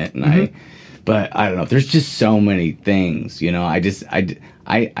using it. And mm-hmm. But I don't know. There's just so many things, you know. I just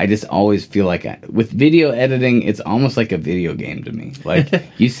always feel like with video editing, it's almost like a video game to me. Like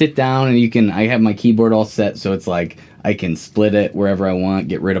you sit down and I have my keyboard all set, so it's like I can split it wherever I want,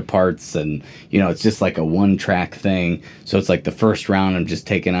 get rid of parts, and you know, it's just like a one-track thing. So it's like the first round, I'm just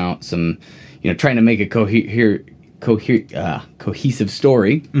taking out some, you know, trying to make a cohesive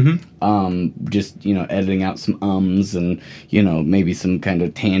story. Mm-hmm. Just, you know, editing out some ums and, you know, maybe some kind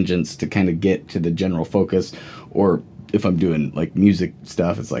of tangents to kind of get to the general focus. Or if I'm doing like music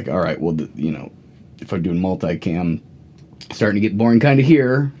stuff, it's like, all right, well, you know, if I'm doing multicam, starting to get boring kind of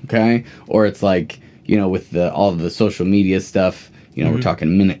here, okay? Or it's like, you know, with all of the social media stuff, you know, mm-hmm. we're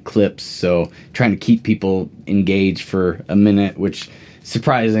talking minute clips, so trying to keep people engaged for a minute, which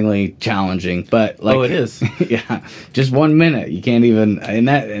surprisingly challenging, but like, it is. Yeah, just 1 minute. You can't even,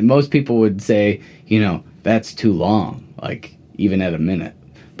 and most people would say, you know, that's too long, like even at a minute.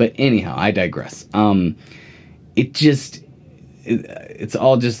 But anyhow, I digress. It's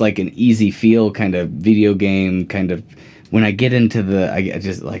all just like an easy feel kind of video game kind of. When I get into I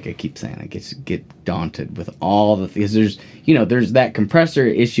just, like I keep saying, I get daunted with all the things. There's, you know, there's that compressor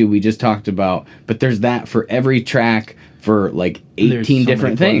issue we just talked about, but there's that for every track for like 18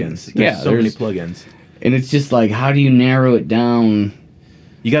 different things. There's so many plugins. And it's just like, how do you narrow it down?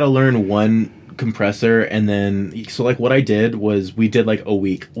 You got to learn one compressor, and then, so like what I did was we did like a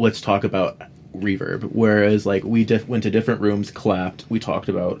week, let's talk about reverb. Whereas like we went to different rooms, clapped, we talked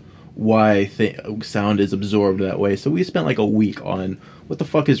about why sound is absorbed that way. So we spent like a week on what the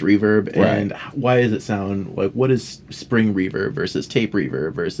fuck is reverb, and why does it sound like, what is spring reverb versus tape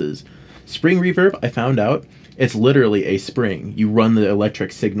reverb versus spring reverb. I found out it's literally a spring. You run the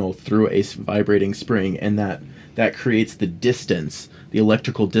electric signal through a vibrating spring, and that creates the distance, the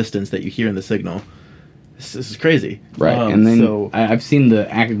electrical distance that you hear in the signal. This is crazy. Right. And then I've seen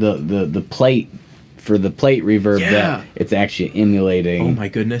the plate for the plate reverb that it's actually emulating. Oh my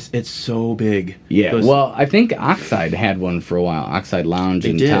goodness, it's so big. Yeah, well, I think Oxide had one for a while. Oxide Lounge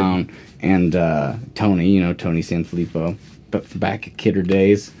in town, and Tony Sanfilippo, but back at Kidder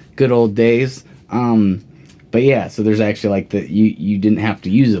days, good old days. But yeah, so there's actually like you didn't have to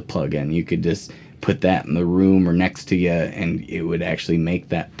use a plug-in. You could just put that in the room or next to you, and it would actually make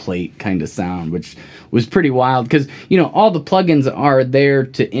that plate kind of sound, which was pretty wild because, all the plugins are there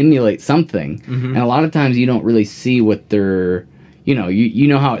to emulate something. And a lot of times you don't really see what they're, you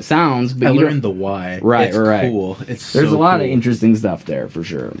know how it sounds, but I you learned the why. Right, it's right. Cool. There's a lot of interesting stuff there for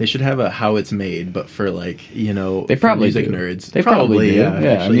sure. They should have a how it's made, but for they probably music do. nerds. They probably do. Yeah.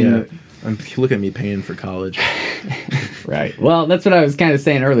 Actually, yeah. Look at me paying for college. Right. Well, that's what I was kind of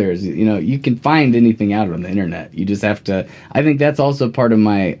saying earlier. Is you can find anything out on the internet. You just have to. I think that's also part of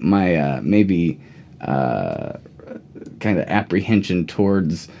my maybe kind of apprehension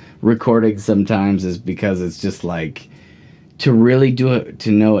towards recording sometimes, is because it's just like, to really do it,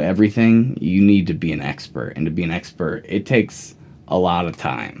 to know everything, you need to be an expert, and to be an expert, it takes a lot of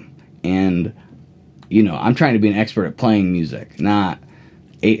time. And I'm trying to be an expert at playing music, not.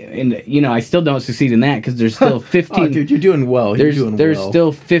 I still don't succeed in that because there's still 15. Oh, dude, you're doing well. There's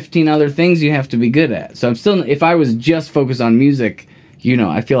still 15 other things you have to be good at. So I'm still. If I was just focused on music,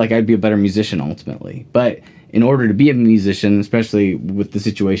 I feel like I'd be a better musician ultimately. But in order to be a musician, especially with the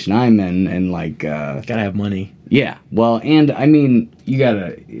situation I'm in, and gotta have money. Yeah. Well, and I mean, you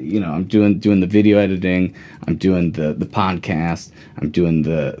gotta. I'm doing the video editing. I'm doing the podcast. I'm doing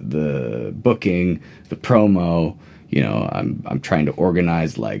the booking, the promo. I'm trying to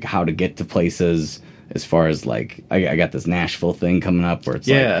organize how to get to places, as far as I got this Nashville thing coming up where it's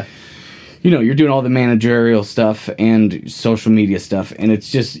you're doing all the managerial stuff and social media stuff, and it's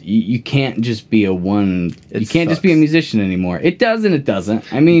just you can't just be just be a musician anymore. It does and it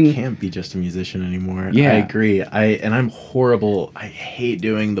doesn't. I mean, you can't be just a musician anymore. Yeah. I agree. I'm horrible. I hate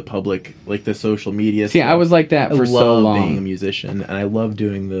doing the public, the social media stuff. I was like that for so long. I love being a musician, and I love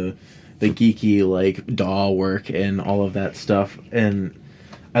doing the geeky DAW work and all of that stuff, and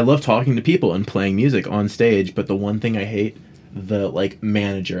I love talking to people and playing music on stage, but the one thing I hate, the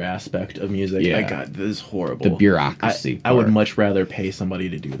manager aspect of music. Yeah. This is horrible. The bureaucracy I would much rather pay somebody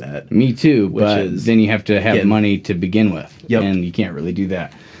to do that. Me too, but then you have to have money to begin with. Yep. And you can't really do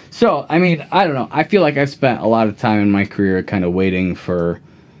that. So, I mean, I don't know. I feel like I've spent a lot of time in my career kind of waiting for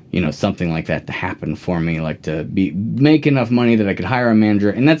something like that to happen for me, to make enough money that I could hire a manager.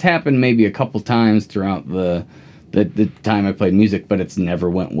 And that's happened maybe a couple times throughout the time I played music, but it's never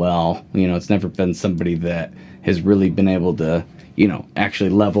went well. It's never been somebody that has really been able to,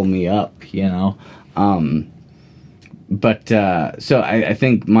 actually level me up, But, so I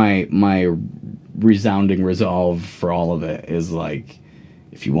think my resounding resolve for all of it is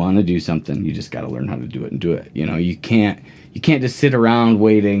if you want to do something, you just got to learn how to do it and do it. You can't just sit around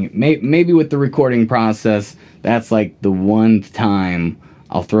waiting. Maybe with the recording process, that's the one time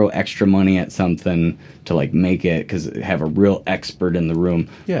I'll throw extra money at something to make it, because have a real expert in the room.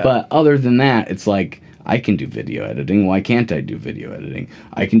 Yeah. But other than that, it's I can do video editing. Why can't I do video editing?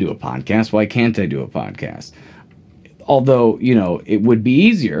 I can do a podcast. Why can't I do a podcast? Although, it would be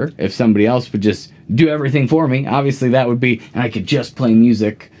easier if somebody else would just do everything for me. Obviously, that would be, and I could just play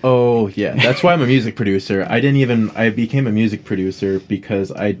music. Oh, yeah. That's why I'm a music producer. I became a music producer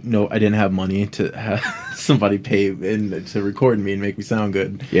because I didn't have money to have somebody pay to record me and make me sound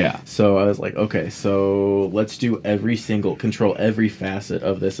good. Yeah. So I was like, okay, so let's control every facet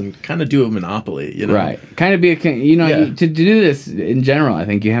of this and kind of do a monopoly, Right. Kind of be to do this in general, I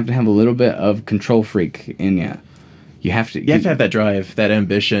think you have to have a little bit of control freak in you. You have to have that drive, that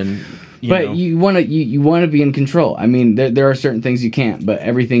ambition. You want to be in control. I mean, there are certain things you can't, but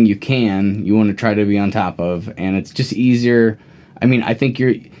everything you can, you want to try to be on top of, and it's just easier. I mean, I think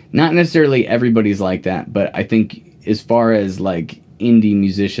you're not necessarily everybody's like that, but I think as far as indie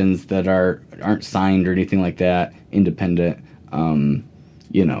musicians that aren't signed or anything like that, independent,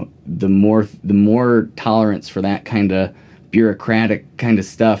 the more tolerance for that kind of bureaucratic kind of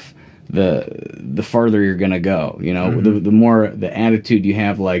stuff, the farther you're gonna go. The more the attitude you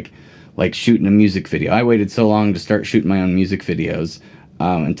have, like shooting a music video. I waited so long to start shooting my own music videos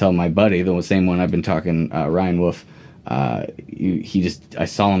until my buddy, the same one I've been talking, Ryan Wolf, I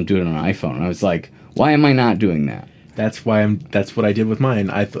saw him do it on an iPhone, and I was like, why am I not doing that? That's what I did with mine.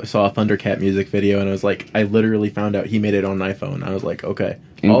 I saw a Thundercat music video, and I was like, I literally found out he made it on an iPhone. I was like, okay.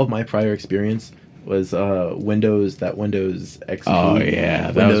 All of my prior experience was Windows XP. Oh yeah,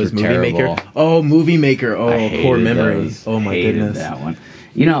 Windows Movie terrible. Maker. Oh, Movie Maker. Oh, core memory. Those. Oh my goodness, that one.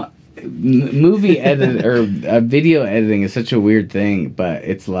 Movie edit or video editing is such a weird thing, but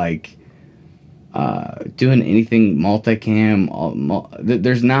it's doing anything multicam.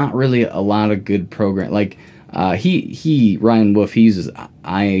 There's not really a lot of good program. Ryan Wolf, he uses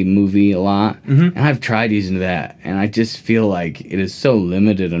iMovie a lot, and I've tried using that, and I just feel like it is so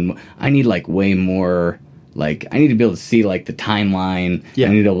limited, and I need way more like I need to be able to see like the timeline. Yeah.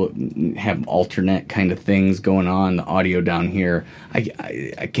 I need to have alternate kind of things going on. The audio down here,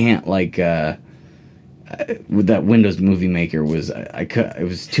 I can't like with that Windows Movie Maker was it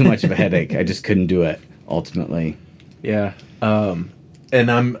was too much of a headache. I just couldn't do it ultimately. Yeah. And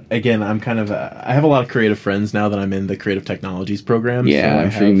I have a lot of creative friends now that I'm in the creative technologies program. Yeah, so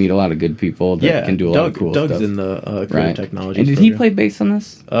I'm sure you meet a lot of good people that can do a lot of cool Doug's stuff. in the creative technologies And did program. he play bass on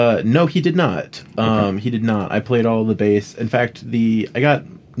this? No, he did not. Okay. He did not. I played all the bass. In fact, I got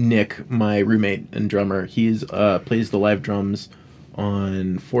Nick, my roommate and drummer. He's plays the live drums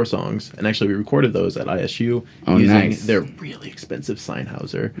on 4 songs, and actually we recorded those at ISU using nice. their really expensive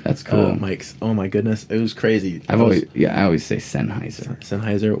Sennheiser. That's cool. Mics. Oh my goodness, it was crazy. I always say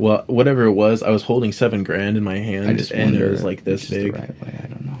Sennheiser. Well, whatever it was, I was holding $7,000 in my hand, and it was like this big. The right way, I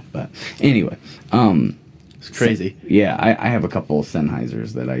don't know, but anyway, it's crazy. Yeah, I have a couple of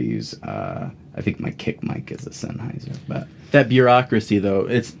Sennheisers that I use. I think my kick mic is a Sennheiser, but that bureaucracy though,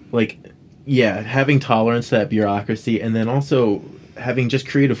 it's like, yeah, having tolerance to that bureaucracy, and then also having just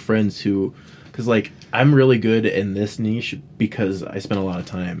creative friends who, because like I'm really good in this niche because I spend a lot of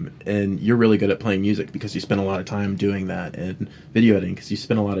time, and you're really good at playing music because you spend a lot of time doing that, and video editing because you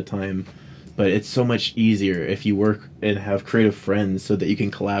spend a lot of time. But it's so much easier if you work and have creative friends so that you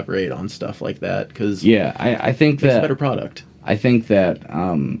can collaborate on stuff like that. Because I think it's that a better product. I think that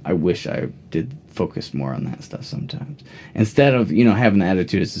I wish I did focus more on that stuff sometimes. Instead of, having the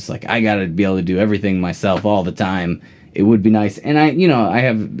attitude, it's just like, I got to be able to do everything myself all the time. It would be nice. And I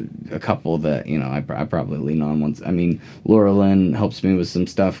have a couple that, I probably lean on once. I mean, Laura Lynn helps me with some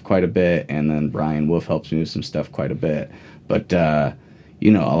stuff quite a bit. And then Brian Wolf helps me with some stuff quite a bit. But, a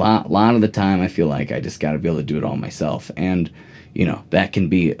lot of the time I feel like I just got to be able to do it all myself. And, that can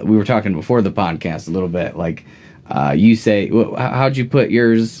be, we were talking before the podcast a little bit, like, you say, how'd you put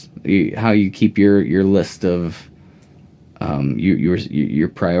yours, how you keep your list of your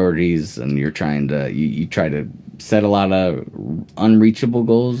priorities, and you're trying to, you try to set a lot of unreachable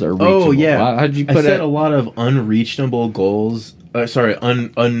goals or reachable? Oh, yeah. How'd you put I set a lot of unreachable goals.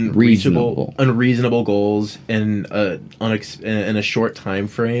 Unreasonable goals in a short time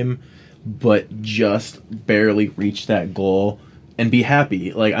frame, but just barely reach that goal and be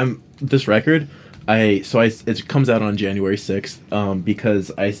happy. Like this record, it comes out on January 6th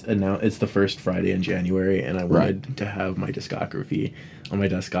because it's the first Friday in January, and I wanted to have my discography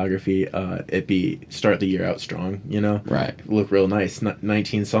start the year out strong, look real nice.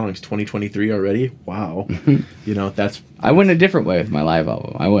 19 songs, 2023 already. Wow. That's I went a different way with my live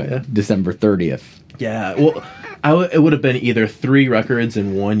album. I went December 30th. Yeah, well, it would have been either 3 records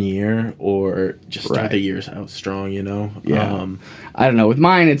in 1 year, or just start the year out strong, Yeah. I don't know. With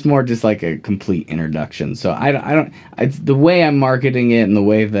mine, it's more just like a complete introduction. So I don't. It's the way I'm marketing it and the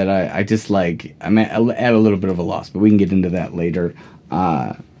way that I just like. I'm at a little bit of a loss, but we can get into that later.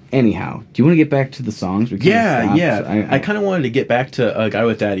 Anyhow, do you want to get back to the songs? Yeah. I kind of wanted to get back to A Guy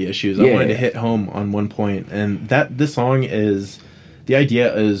with Daddy Issues. I wanted to hit home on one point, and this song is, the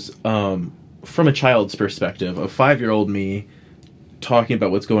idea is from a child's perspective, of 5-year-old me talking about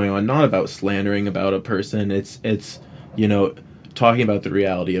what's going on, not about slandering about a person. It's talking about the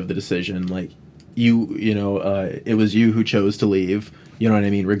reality of the decision. Like it was you who chose to leave. You know what I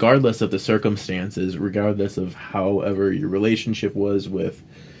mean? Regardless of the circumstances, regardless of however your relationship was with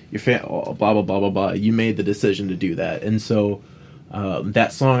your blah, blah, blah, blah, blah, you made the decision to do that. And so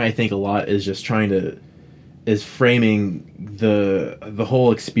that song, I think a lot is just is framing the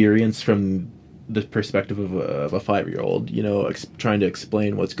whole experience from the perspective of a 5-year-old, trying to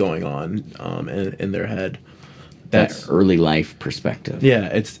explain what's going on in their head. That's early life perspective. Yeah,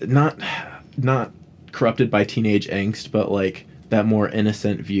 it's not corrupted by teenage angst, but like that more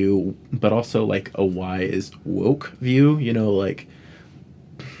innocent view, but also like a wise, woke view, like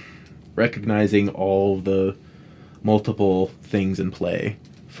recognizing all the multiple things in play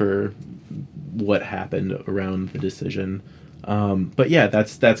for what happened around the decision. But yeah,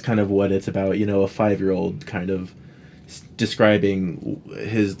 that's kind of what it's about, a 5-year-old kind of describing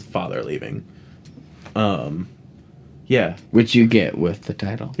his father leaving. Yeah. Which you get with the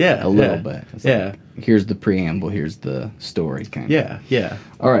title. Yeah. A little bit. It's yeah. Like, here's the preamble, here's the story kind of. Yeah, yeah.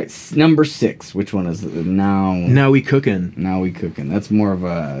 All right, number 6. Which one is it? Now We Cookin'. Now We Cookin'. That's more of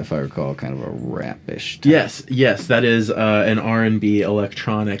a, if I recall, kind of a rap-ish type. Yes. That is an R&B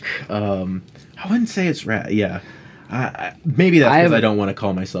electronic. I wouldn't say it's rap. Yeah. Maybe that's because I don't want to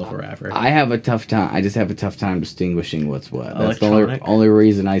call myself a rapper. I have a tough time. I just have a tough time distinguishing what's what. That's the Electronic? only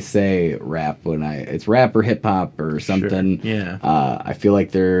reason I say rap when it's rap or hip hop or something. Sure. Yeah. I feel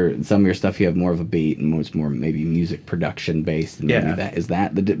like some of your stuff you have more of a beat and it's more maybe music production based. And maybe is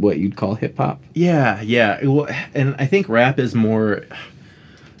that what you'd call hip hop? Yeah. Well, and I think rap is more.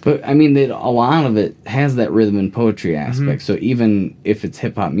 But I mean, a lot of it has that rhythm and poetry aspect. So even if it's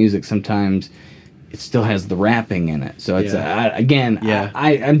hip hop music, sometimes it still has the rapping in it. So it's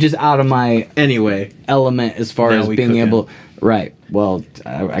I'm just out of my element as far as being able. Right. Well,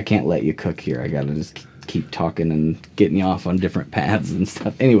 I can't let you cook here. I gotta just keep talking and getting you off on different paths and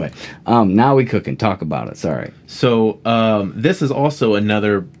stuff. Anyway, now we cook and talk about it. Sorry. So this is also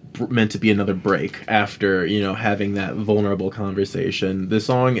meant to be another break after having that vulnerable conversation. The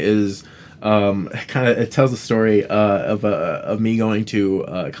song is it tells a story of me going to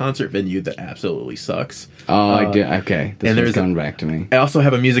a concert venue that absolutely sucks. I did. Okay, this one's coming back to me. I also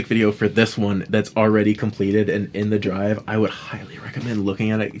have a music video for this one that's already completed and in the drive. I would highly recommend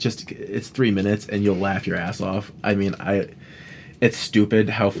looking at it. It's 3 minutes and you'll laugh your ass off. I mean, it's stupid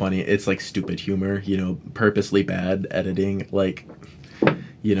how funny. It's like stupid humor, purposely bad editing, like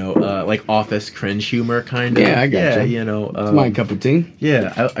office cringe humor kind of. Yeah, I gotcha. It's my cup of tea.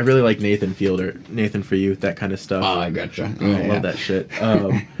 Yeah, I really like Nathan For You, that kind of stuff. Oh, I gotcha. I love that shit.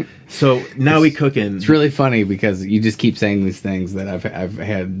 So now we cooking. It's really funny because you just keep saying these things that I've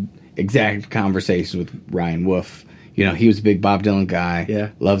had exact conversations with Ryan Wolf. He was a big Bob Dylan guy. Yeah.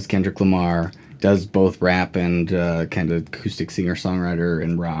 Loves Kendrick Lamar. Does both rap and kind of acoustic singer-songwriter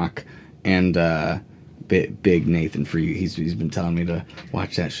and rock. And big Nathan For You. He's been telling me to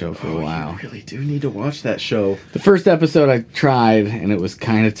watch that show for a while. You really do need to watch that show. The first episode I tried, and it was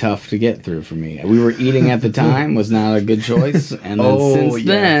kind of tough to get through for me. We were eating at the time, was not a good choice. And then since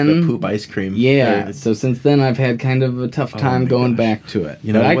then... the poop ice cream. Yeah, so since then I've had kind of a tough time going back to it.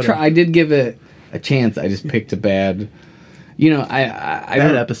 I did give it a chance. I just picked a bad...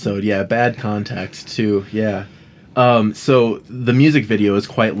 bad episode, bad context too, yeah. So the music video is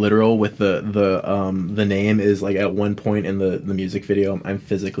quite literal with the name is like at one point in the music video, I'm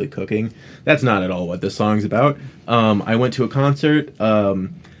physically cooking. That's not at all what this song's about. I went to a concert.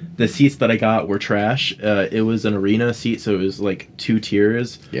 The seats that I got were trash. It was an arena seat, so it was like 2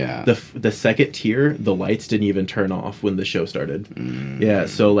 tiers. Yeah. The second tier, the lights didn't even turn off when the show started. Yeah,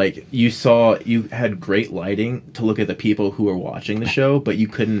 so like you had great lighting to look at the people who were watching the show, but you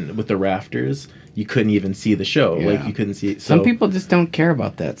couldn't with the rafters. You couldn't even see the show. Yeah. Like you couldn't see. Some people just don't care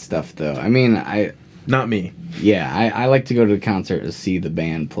about that stuff, though. I mean, not me. Yeah, I like to go to the concert to see the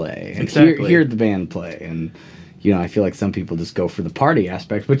band play and hear the band play, and I feel like some people just go for the party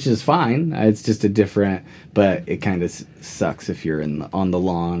aspect, which is fine. It's just a different, but it kind of sucks if you're on the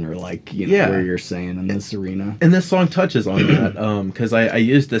lawn or where you're saying in this arena. And this song touches on that because I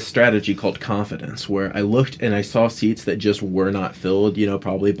used this strategy called confidence, where I looked and I saw seats that just were not filled,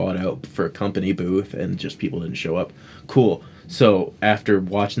 probably bought out for a company booth and just people didn't show up. Cool. So after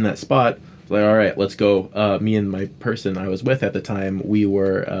watching that spot, like, all right, let's go. Me and my person I was with at the time, we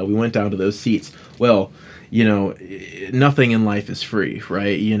went down to those seats. Well, nothing in life is free,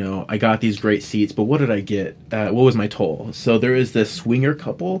 right? I got these great seats, but what did I get? What was my toll? So there is this swinger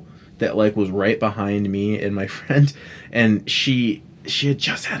couple that was right behind me and my friend, and she had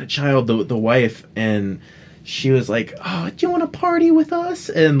just had a child, the wife, and she was like, "Oh, do you want to party with us?"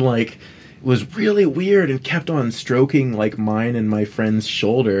 And it was really weird and kept on stroking mine and my friend's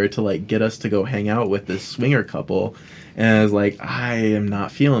shoulder to get us to go hang out with this swinger couple, and I was like, I am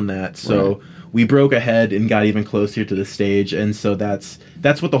not feeling that. So. Right. We broke ahead and got even closer to the stage, and so that's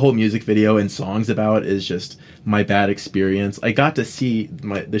what the whole music video and song's about, is just my bad experience. I got to see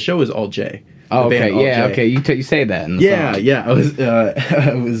the show is All J. Oh, okay, yeah, J. Okay. You say that in the song. Yeah.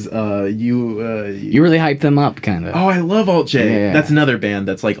 You really hyped them up, kind of. Oh, I love Alt J. Yeah. That's another band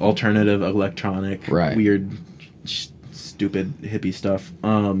that's alternative electronic, weird, stupid hippie stuff.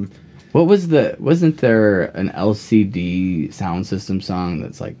 Wasn't there an LCD sound system song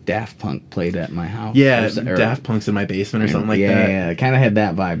that's Daft Punk played at my house? Yeah, Daft Punk's in my basement or something like that. Yeah, it kind of had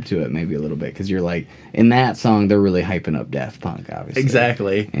that vibe to it maybe a little bit, because you're in that song, they're really hyping up Daft Punk, obviously.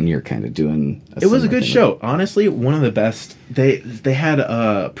 Exactly. And you're kind of doing It was a good show. Honestly, one of the best. They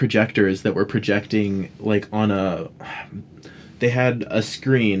had projectors that were projecting they had a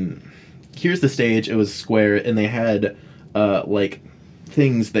screen. Here's the stage, it was square, and they had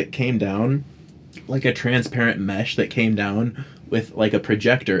things that came down, like a transparent mesh that came down with a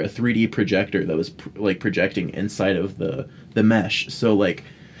projector, a 3D projector that was projecting inside of the mesh. So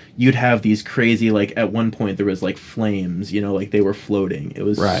you'd have these crazy, like, at one point there was like flames, you know, like they were floating. It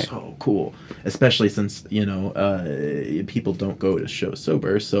was so cool, especially since, you know, people don't go to shows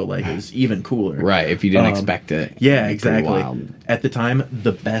sober, so like it was even cooler. Right, if you didn't expect it. Yeah, exactly. At the time,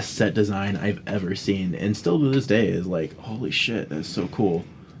 the best set design I've ever seen, and still to this day, is like, holy shit, that's so cool.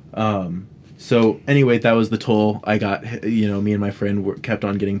 So anyway, that was the toll. I got, you know, me and my friend kept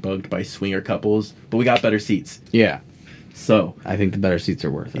on getting bugged by swinger couples, but we got better seats. Yeah. So I think the better seats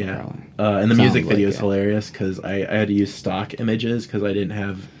are worth it. Yeah. Probably. And the music video is hilarious because I had to use stock images because I didn't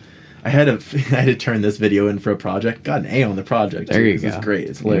have. I had to turn this video in for a project. Got an A on the project. There you go. It's great.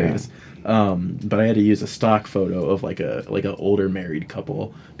 It's hilarious. Yeah. But I had to use a stock photo of like an older married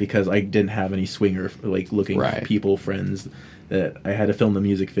couple because I didn't have any swinger like looking people friends. That I had to film the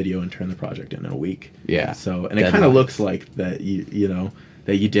music video and turn the project in a week. Yeah. So, and it kind of looks like that you know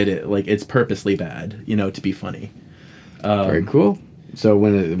that you did it like it's purposely bad, you know, to be funny. Very cool. So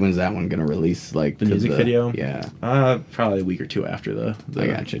when's that one gonna release? Like the music video? Yeah. Probably a week or two after the I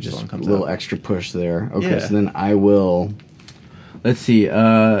gotcha. Just song comes a little out. extra push there. Okay. Yeah. So then I will. Let's see.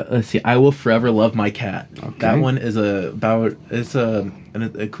 I Will Forever Love My Cat. Okay. That one is an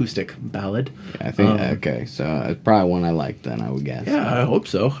acoustic ballad. Yeah, I think okay. So it's probably one I like then, I would guess. Yeah, I hope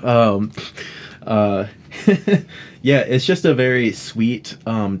so. Yeah, it's just a very sweet,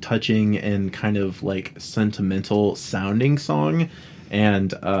 touching, and kind of like sentimental sounding song.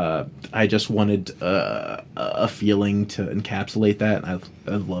 And I just wanted a feeling to encapsulate that. I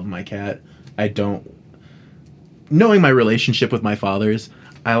love my cat. Knowing my relationship with my fathers,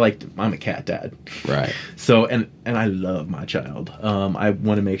 I'm a cat dad. Right. So, and I love my child. I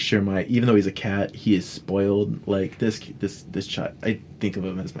want to make sure even though he's a cat, he is spoiled. Like this child, I think of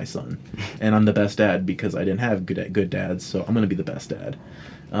him as my son. And I'm the best dad because I didn't have good dads, so I'm going to be the best dad.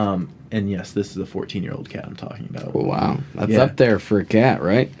 And yes, this is a 14-year-old cat I'm talking about. Oh, wow. That's up there for a cat,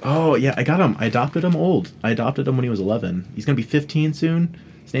 right? Oh, yeah, I got him. I adopted him old. I adopted him when he was 11. He's going to be 15 soon.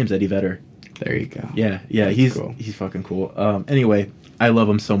 His name's Eddie Vedder. There you go. Yeah, he's cool. He's fucking cool. Anyway, I love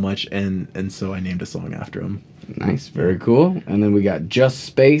him so much, and so I named a song after him. Nice, very cool. And then we got Just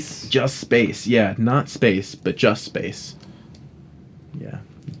Space. Just Space, yeah, not space, but just space. Yeah,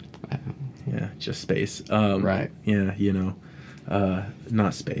 just space. Right. Yeah, you know,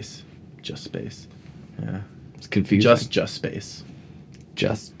 not space, just space. Yeah, it's confusing. Just space.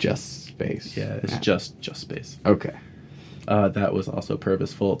 Just space. Yeah, it's just space. Okay. That was also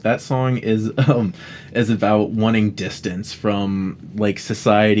purposeful. That song is about wanting distance from like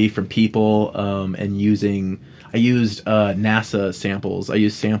society, from people, and I used NASA samples. I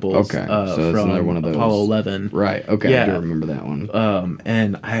used samples so that's another one of those. Apollo 11. Right. Okay. Yeah. I do remember that one.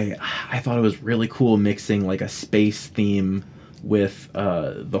 And I thought it was really cool mixing like a space theme with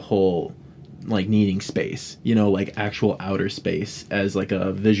the whole like needing space, you know, like actual outer space as like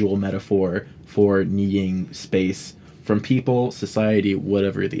a visual metaphor for needing space from people, society,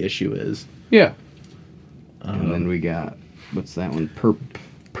 whatever the issue is. Yeah. And then we got, what's that one?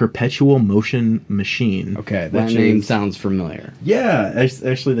 Perpetual Motion Machine. Okay, that name sounds familiar. Yeah,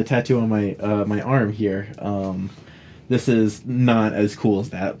 actually the tattoo on my arm here. This is not as cool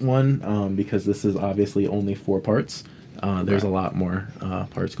as that one because this is obviously only 4 parts. There's a lot more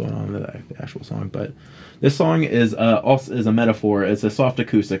parts going on in the actual song, but this song is also is a metaphor. It's a soft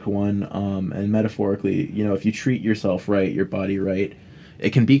acoustic one, and metaphorically, you know, if you treat yourself right, your body right, it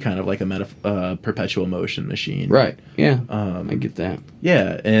can be kind of like a perpetual motion machine. Right. Yeah. I get that.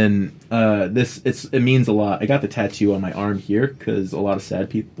 Yeah, and it means a lot. I got the tattoo on my arm here because a lot of sad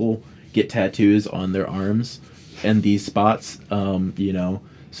people get tattoos on their arms and these spots, you know,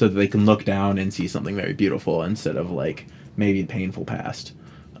 so that they can look down and see something very beautiful instead of like maybe painful past.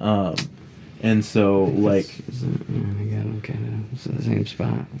 And so like it's in the same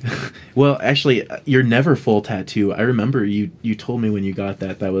spot. Well, actually, your never full tattoo, I remember you told me when you got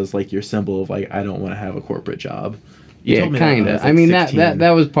that was like your symbol of like, I don't want to have a corporate job. Yeah, kind of. I mean,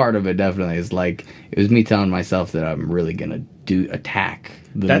 that was part of it, definitely. It's like, it was me telling myself that I'm really going to attack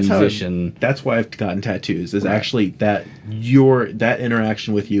the musician. That's why I've gotten tattoos, is actually that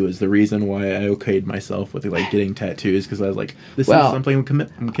interaction with you is the reason why I okayed myself with like getting tattoos, because I was like, this is something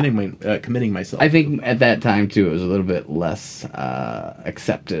I'm committing myself. I think at that time, too, it was a little bit less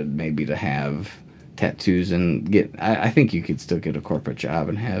accepted maybe to have tattoos and get. I think you could still get a corporate job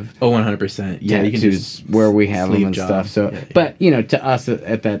and have 100%. Yeah, tattoos, you can just where we have them and stuff. So, yeah. But you know, to us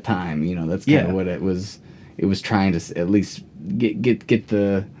at that time, you know, that's kind of what it was. It was trying to at least get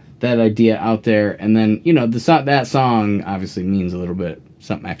that idea out there, and then you know that song obviously means a little bit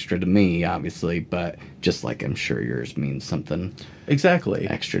something extra to me, obviously, but just like I'm sure yours means something. Exactly.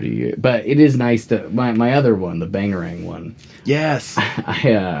 extra to you. But it is nice to my other one, the Bangarang one. Yes.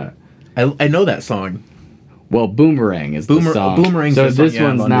 I know that song. Well, Boomerang is the song. Boomerang's so the song, this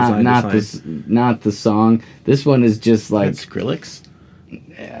yeah, one's not the song. This one is just like That's Skrillex.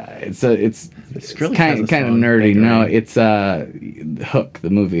 It's Skrillex kind of nerdy. No, it's Hook, the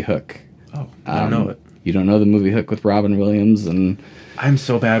movie Hook. Oh, I don't know it. You don't know the movie Hook with Robin Williams and. I'm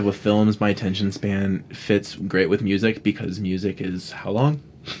so bad with films. My attention span fits great with music because music is how long?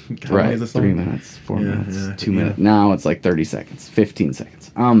 How long is a song? 3 minutes, 4 minutes, 2 minutes. Now it's like 30 seconds, 15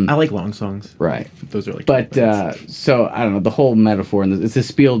 seconds. I like long songs. Right. Those are like. But so I don't know the whole metaphor. In this, it's a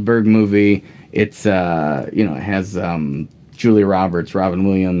Spielberg movie. It's it has Julia Roberts, Robin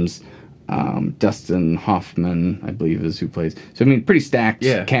Williams, Dustin Hoffman, I believe is who plays. So I mean, pretty stacked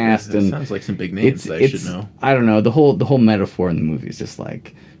cast. Yeah, and sounds like some big names that I should know. I don't know the whole metaphor in the movie is just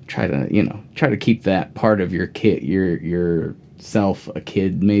like try to keep that part of your kid, your self a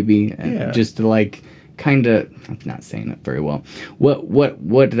kid maybe, and just to like kind of. I'm not saying it very well.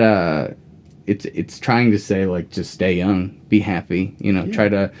 What it's trying to say like just stay young, be happy. Try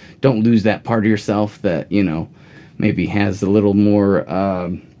to don't lose that part of yourself that maybe has a little more.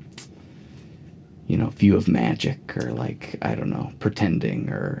 View of magic or like I don't know pretending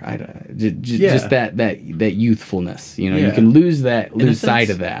or just that youthfulness. You can lose sight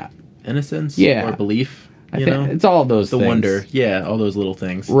of that innocence or belief. I think it's all those things. Wonder, all those little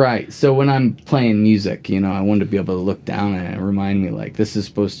things. Right. So when I'm playing music, I want to be able to look down at it and remind me like this is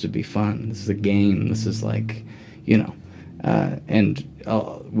supposed to be fun. This is a game. This is like, and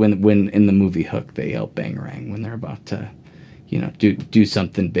when in the movie Hook they yell Bangarang when they're about to, do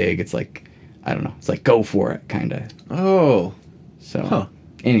something big. It's like. I don't know. It's like go for it, kind of. Oh. So,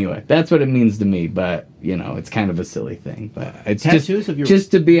 anyway, that's what it means to me. But it's kind of a silly thing. But it's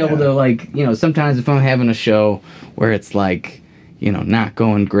just to be able to like, sometimes if I'm having a show where it's like, not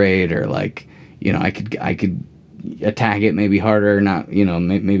going great or like, I could attack it maybe harder, not,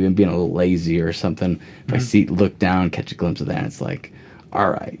 maybe I'm being a little lazy or something. If I look down, catch a glimpse of that, it's like, all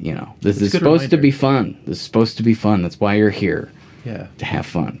right, this is supposed to be fun. This is supposed to be fun. That's why you're here. Yeah. To have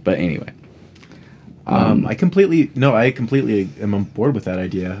fun. But anyway. I completely am on board with that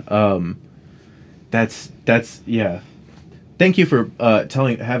idea. That's Thank you for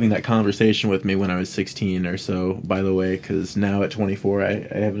having that conversation with me when I was 16 or so. By the way, because now at 24, I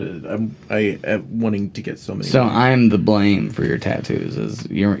am wanting to get so many. So I'm the blame for your tattoos. As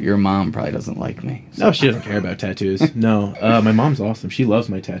your mom probably doesn't like me. So. No, she doesn't care about tattoos. No, my mom's awesome. She loves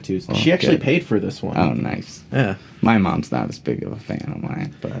my tattoos. Oh, she actually paid for this one. Oh, nice. Yeah. My mom's not as big of a fan of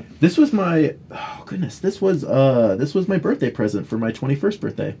mine, but this was my this was my birthday present for my 21st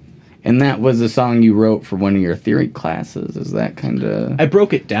birthday. And that was a song you wrote for one of your theory classes? Is that kind of... I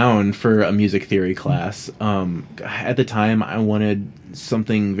broke it down for a music theory class. At the time, I wanted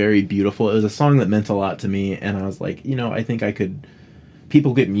something very beautiful. It was a song that meant a lot to me, and I was like, I think I could...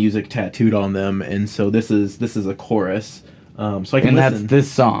 People get music tattooed on them, and so this is a chorus. So I can listen. That's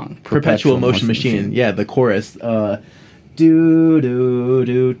this song, Perpetual Motion Machine. Yeah, the chorus. Do do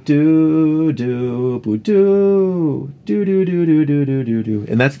do do do boo do do do do do do do do do,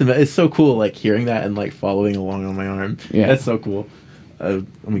 and it's so cool, like hearing that and like following along on my arm. Yeah, that's so cool. I'm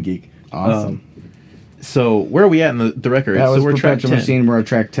a geek. Awesome. So where are we at in the record? That was we're Perpetual Machine. We're at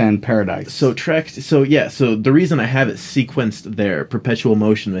track 10, Paradise. So the reason I have it sequenced there, Perpetual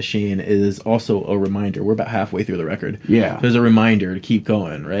Motion Machine, is also a reminder. We're about halfway through the record. Yeah. There's a reminder to keep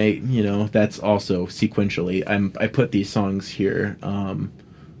going, right? That's also sequentially. I put these songs here.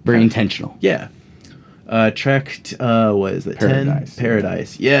 Very intentional. Yeah. Track, what is it? Paradise. 10?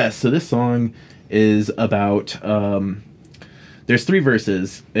 Paradise. Yeah, so this song is about, there's 3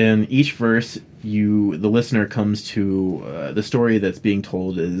 verses, and each verse, the listener comes to, the story that's being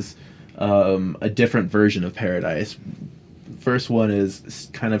told is a different version of Paradise. First one is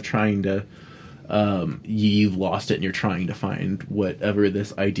kind of trying to, you've lost it and you're trying to find whatever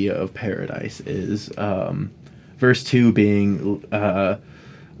this idea of paradise is. Verse 2 being, a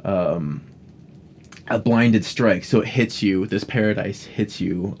blinded strike, so it hits you, this paradise hits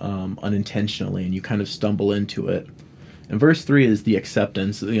you unintentionally, and you kind of stumble into it. And verse 3 is the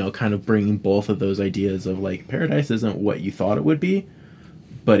acceptance, kind of bringing both of those ideas of like paradise isn't what you thought it would be,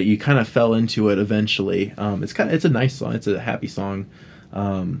 but you kind of fell into it eventually. It's a nice song, it's a happy song,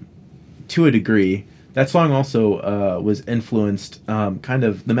 to a degree. That song also was influenced, kind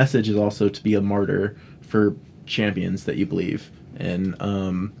of the message is also to be a martyr for champions that you believe. And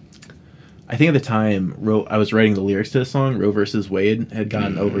I think at the time I was writing the lyrics to the song, Roe versus Wade had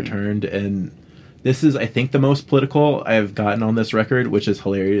gotten overturned, and This is, I think, the most political I've gotten on this record, which is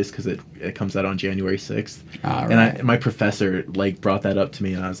hilarious because it comes out on January 6th. Right. And my professor like brought that up to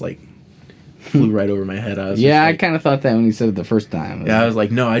me, and I was like, flew right over my head. I was I kind of thought that when you said it the first time. I was like,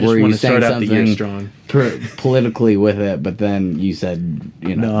 no, I just want to start out the year strong. Politically with it, but then you said,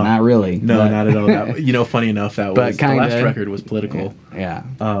 not really. No, not at all. Funny enough, that was the last record was political. Yeah.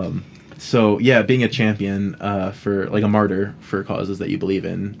 So yeah, being a champion for like a martyr for causes that you believe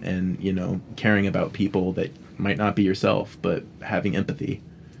in, and caring about people that might not be yourself, but having empathy.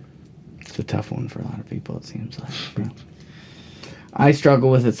 It's a tough one for a lot of people, it seems like. I struggle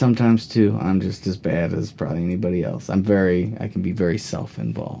with it sometimes too. I'm just as bad as probably anybody else. I can be very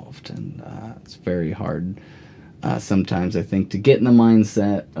self-involved, and it's very hard sometimes, I think, to get in the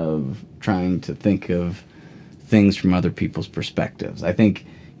mindset of trying to think of things from other people's perspectives. I think,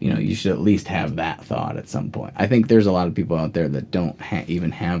 you should at least have that thought at some point. I think there's a lot of people out there that don't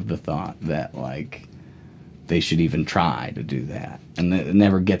even have the thought that, like, they should even try to do that. And it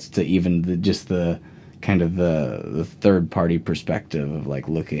never gets to even the kind of the third party perspective of like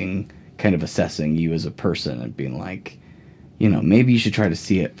kind of assessing you as a person and being like, maybe you should try to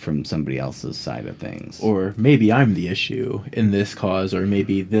see it from somebody else's side of things. Or maybe I'm the issue in this cause, or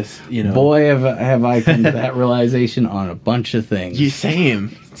maybe this, Boy, have I come to that realization on a bunch of things.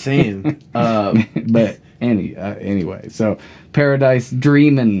 Same. But anyway, so Paradise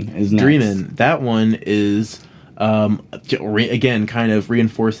Dreamin' is next. Dreamin', that one is... again, kind of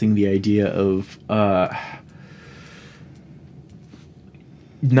reinforcing the idea of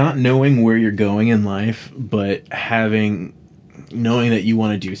not knowing where you're going in life, but knowing that you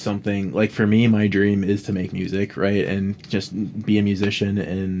want to do something. Like for me, my dream is to make music, right? And just be a musician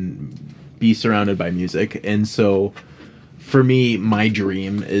and be surrounded by music. And so for me, my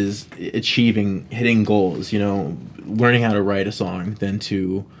dream is hitting goals, learning how to write a song,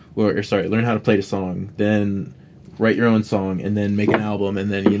 learn how to play a song, then write your own song, and then make an album,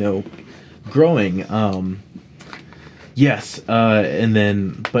 and then growing. And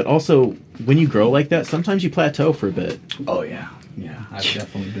then, but also when you grow like that, sometimes you plateau for a bit. Oh yeah, I've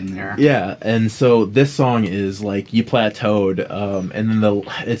definitely been there. Yeah, and so this song is like you plateaued, and then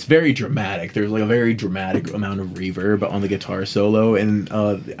it's very dramatic. There's like a very dramatic amount of reverb on the guitar solo and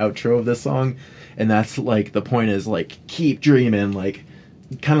the outro of this song, and that's like the point is like keep dreaming, like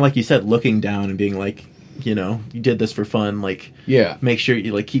kind of like you said, looking down and being like, you did this for fun, like, make sure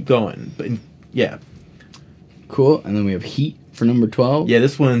you like keep going. But yeah, cool. And then we have Heat for number 12. Yeah,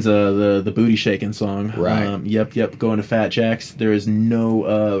 this one's the booty shaking song. Right. Yep. Going to Fat Jack's. There is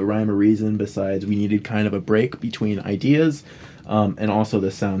no rhyme or reason besides we needed kind of a break between ideas. And also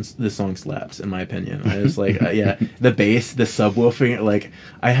this song slaps, in my opinion. I was like, the bass, the subwoofing, like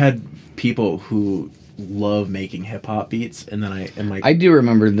I had people who love making hip hop beats, and then I do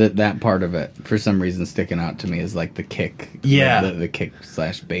remember that part of it for some reason sticking out to me is like the kick. The kick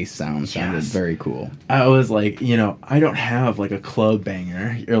 / bass sound sounded very cool. I was like, I don't have like a club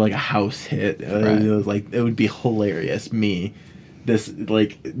banger or like a house hit. Right. It was like it would be hilarious me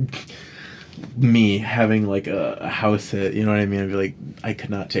having like a house hit, you know what I mean? I'd be like, I could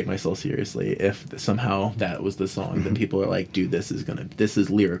not take myself seriously if somehow that was the song that people are like, dude, this is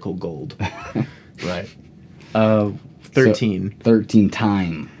lyrical gold. Right. 13. So, 13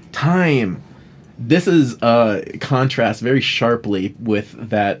 Time. This is contrasts very sharply with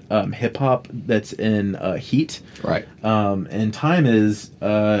that hip hop that's in Heat. Right. And Time is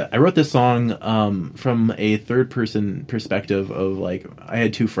I wrote this song from a third person perspective of like I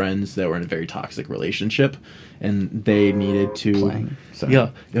had two friends that were in a very toxic relationship, and they needed to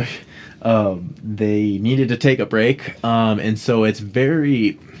they needed to take a break. And so it's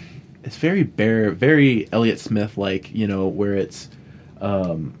very bare, very Elliott Smith like, where it's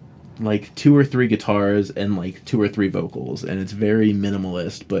like 2 or 3 guitars and like 2 or 3 vocals, and it's very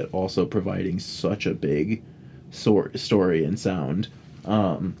minimalist but also providing such a big story and sound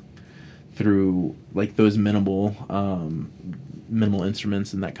through like those minimal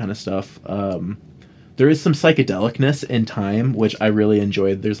instruments and that kind of stuff. There is some psychedelicness in Time, which I really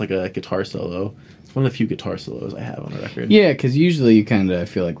enjoyed. There's like a guitar solo. It's one of the few guitar solos I have on the record. Yeah, because usually you kind of, I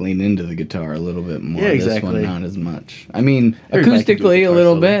feel like, lean into the guitar a little bit more. Yeah, exactly. This one, not as much. I mean, acoustically a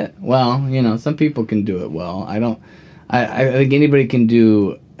little bit. Well, some people can do it well. I think anybody can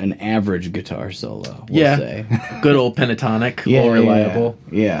do an average guitar solo, we'll say. Good old pentatonic, all reliable.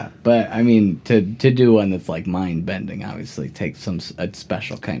 Yeah, but I mean, to do one that's like mind-bending obviously takes a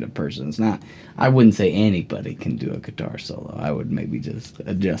special kind of person. It's not, I wouldn't say anybody can do a guitar solo. I would maybe just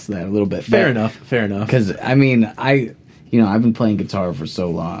adjust that a little bit. Fair enough. Because, I mean, I've been playing guitar for so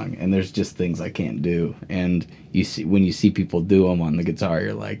long, and there's just things I can't do. And when you see people do them on the guitar,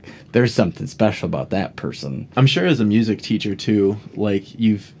 you're like, there's something special about that person. I'm sure as a music teacher too, like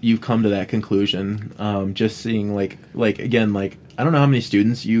you've come to that conclusion. Just seeing like again, like I don't know how many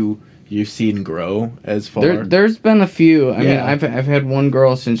students you've seen grow as far. There's been a few. I mean, I've had one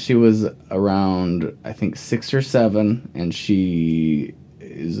girl since she was around, I think 6 or 7, and she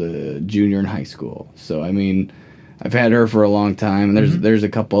is a junior in high school. So I mean, I've had her for a long time. And there's a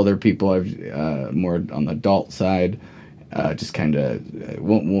couple other people I've more on the adult side. Just kind of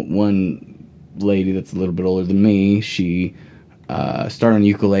one lady that's a little bit older than me. She started on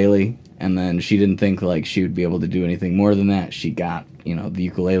ukulele, and then she didn't think like she would be able to do anything more than that. She got the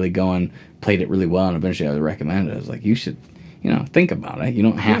ukulele going, played it really well, and eventually I was recommended. I was like, you should think about it. You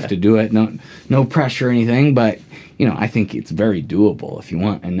don't have to do it. No pressure or anything, but I think it's very doable if you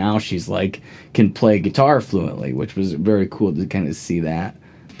want. And now she's like can play guitar fluently, which was very cool to kind of see that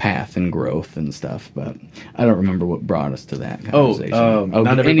path and growth and stuff. But I don't remember what brought us to that conversation.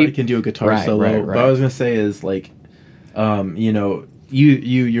 Not everybody can do a guitar solo. Right. What I was gonna say is like, you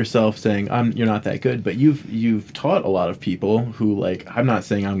yourself saying you're not that good, but you've taught a lot of people who like. I'm not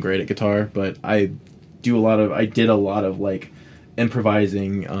saying I'm great at guitar, but I did a lot of like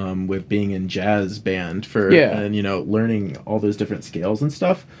improvising with being in jazz band and learning all those different scales and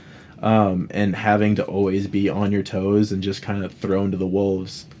stuff, and having to always be on your toes and just kind of thrown to the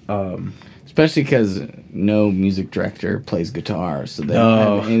wolves, especially because no music director plays guitar, so they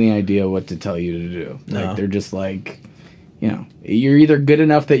don't have any idea what to tell you to do. Like they're just like, you're either good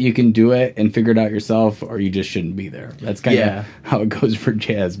enough that you can do it and figure it out yourself, or you just shouldn't be there. That's kind of how it goes for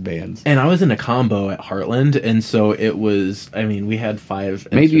jazz bands. And I was in a combo at Heartland, and so it was. I mean, we had 5.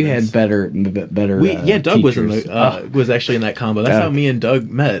 Maybe you had better. Doug was was actually in that combo. That's how me and Doug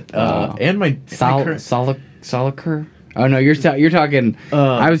met. And my Soliker. Oh no, you're talking.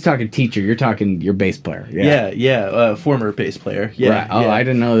 I was talking teacher. You're talking your bass player. Yeah. Former bass player. Yeah. Right. Oh, I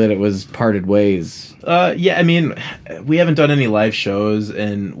didn't know that it was parted ways. I mean, we haven't done any live shows,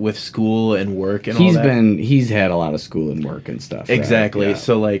 and with school and work and all that. He's had a lot of school and work and stuff. Exactly. Right? Yeah.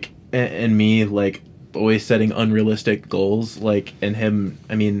 So like, and me like always setting unrealistic goals. Like, and him.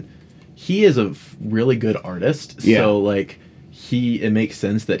 I mean, he is a really good artist. Yeah. So like. It makes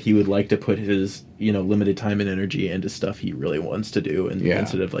sense that he would like to put his limited time and energy into stuff he really wants to do, and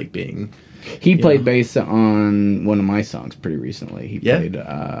instead of like being. He played bass on one of my songs pretty recently. He played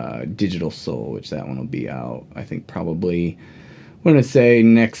Digital Soul, which that one will be out. I think probably. I'm gonna say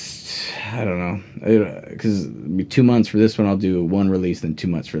next. I don't know, because it'll be 2 months for this one. I'll do one release, then 2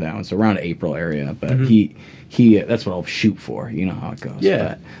 months for that one. So around April area. But he that's what I'll shoot for. You know how it goes.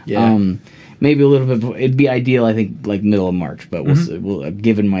 Yeah. But, maybe a little bit. It'd be ideal, I think, like middle of March. But we'll I've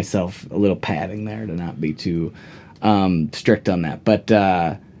given myself a little padding there to not be too strict on that. But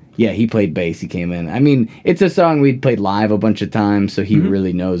he played bass. He came in. I mean, it's a song we'd played live a bunch of times, so he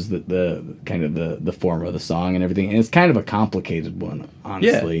really knows the kind of the form of the song and everything. And it's kind of a complicated one,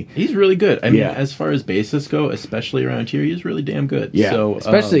 honestly. Yeah, he's really good. I mean, as far as bassists go, especially around here, he's really damn good. Yeah, so,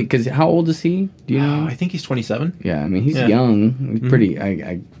 especially because how old is he? Do you know? I think he's 27. Yeah, I mean, he's young. He's pretty.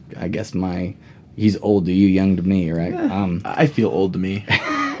 I guess he's old to you, young to me, right? I feel old to me.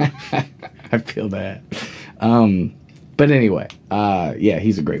 I feel that. But anyway,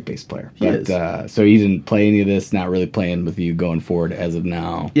 he's a great bass player. So he didn't play any of this, not really playing with you going forward as of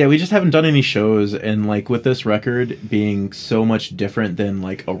now. Yeah, we just haven't done any shows, and like with this record being so much different than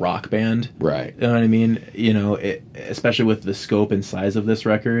like a rock band. Right. You know what I mean? Especially with the scope and size of this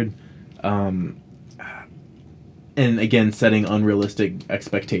record. And again, setting unrealistic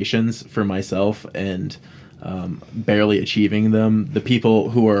expectations for myself and barely achieving them. The people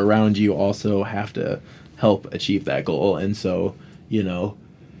who are around you also have to help achieve that goal. And so,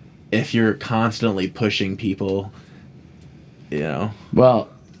 if you're constantly pushing people, Well,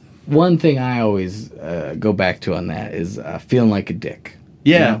 one thing I always go back to on that is feeling like a dick.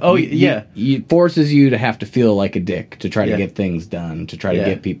 Yeah. It forces you to have to feel like a dick to try to get things done, to try to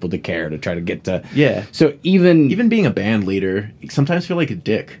get people to care, to try to get to. Yeah. So even being a band leader, you sometimes feel like a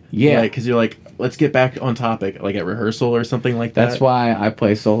dick. Yeah. Because you're like, let's get back on topic, like at rehearsal or something like that. That's why I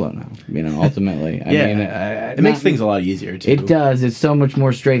play solo now. Ultimately, I mean, it makes things a lot easier too. It does. It's so much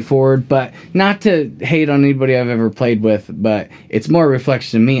more straightforward. But not to hate on anybody I've ever played with, but it's more a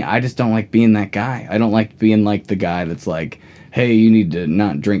reflection of me. I just don't like being that guy. I don't like being like the guy that's like, hey, you need to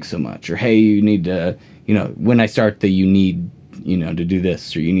not drink so much, or hey, you need to, when I start you need, to do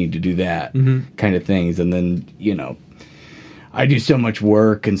this, or you need to do that kind of things. And then, I do so much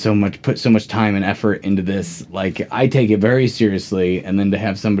work and put so much time and effort into this. Like, I take it very seriously, and then to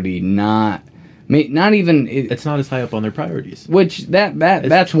have somebody not not even it's not as high up on their priorities. Which that's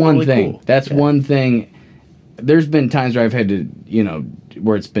totally one thing. Cool. That's one thing. There's been times where I've had to,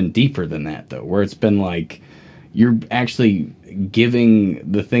 where it's been deeper than that though, where it's been like you're actually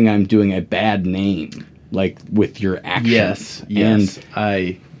giving the thing I'm doing a bad name, like with your actions. Yes.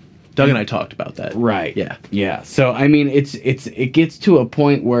 Doug and I talked about that. Right. Yeah. Yeah. So I mean, it gets to a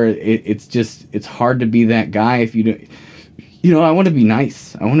point where it's hard to be that guy if you don't. I want to be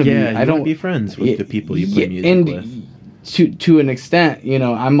nice. I want to be. I don't want to be friends with the people you play music with. To an extent,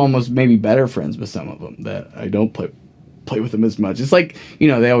 I'm almost maybe better friends with some of them that I don't play with them as much. It's like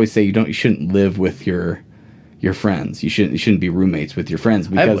they always say you shouldn't live with your friends. You shouldn't be roommates with your friends.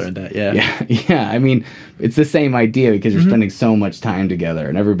 Because, I've learned that. Yeah. Yeah. I mean, it's the same idea because you're spending so much time together,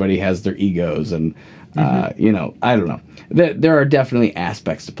 and everybody has their egos, and I don't know. There are definitely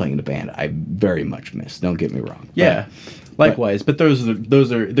aspects to playing in a band I very much miss. Don't get me wrong. Yeah. Likewise, but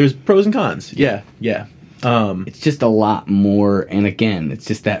there's pros and cons. Yeah. It's just a lot more, and again, it's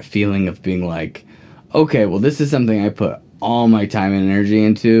just that feeling of being like, okay, well, this is something I put all my time and energy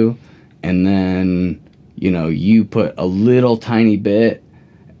into, and then you put a little tiny bit,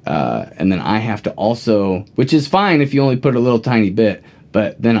 and then I have to also, which is fine if you only put a little tiny bit,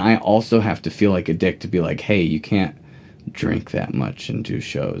 but then I also have to feel like a dick to be like, hey, you can't drink that much and do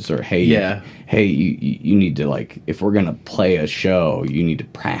shows, or hey, you need to, like, if we're gonna play a show, you need to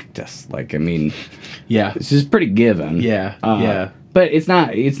practice. Like, I mean, this is pretty given. But it's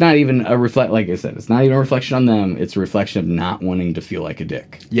not even a like I said, it's not even a reflection on them. It's a reflection of not wanting to feel like a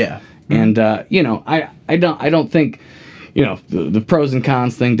dick. And I don't think the pros and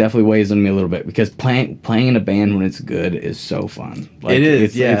cons thing definitely weighs on me a little bit, because playing in a band when it's good is so fun. Like, it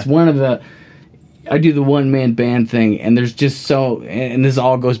is. It's one of the. I do the one-man band thing, and there's just and this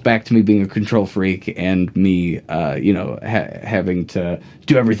all goes back to me being a control freak and me, having to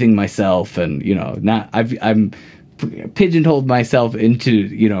do everything myself, and I'm pigeonholed myself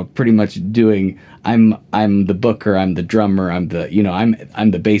into pretty much doing. I'm the booker, I'm the drummer, I'm the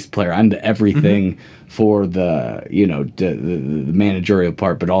I'm the bass player, I'm the everything for the the managerial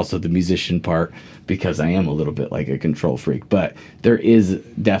part, but also the musician part, because I am a little bit like a control freak. But there is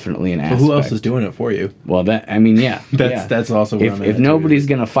definitely an aspect. Who else is doing it for you? Well, that's also where I'm if nobody's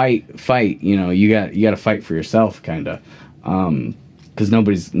gonna fight, you got to fight for yourself, kind of. Because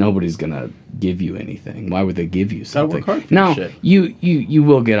nobody's gonna give you anything. Why would they give you something? Gotta work hard for now, shit. you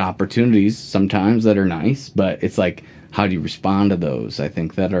will get opportunities sometimes that are nice, but it's like, how do you respond to those? I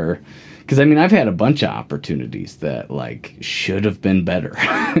think that are, because I mean, I've had a bunch of opportunities that like should have been better,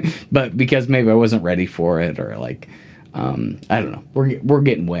 but because maybe I wasn't ready for it, or like, I don't know. We're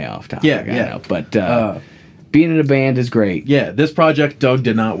getting way off topic. Yeah. I know, but being in a band is great. Yeah, this project, Doug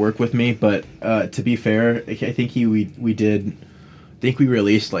did not work with me, but to be fair, I think we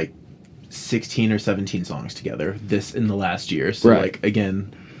released like 16 or 17 songs together in the last year. So like,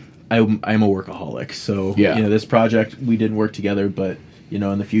 again, I'm a workaholic. So this project, we didn't work together, but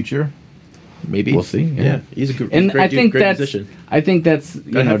in the future, maybe we'll see. Yeah, he's a great musician. I think that's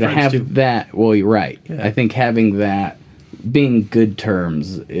to have that. Well, you're right. Yeah. I think having that, being good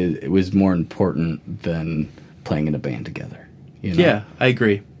terms, it was more important than playing in a band together. Yeah, I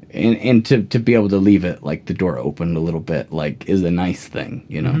agree. And to be able to leave it, like, the door open a little bit, like, is a nice thing,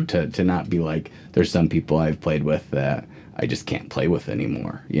 to not be like, there's some people I've played with that I just can't play with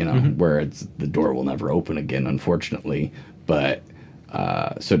anymore, where the door will never open again, unfortunately. But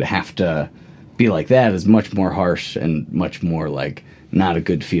so to have to be like that is much more harsh and much more like not a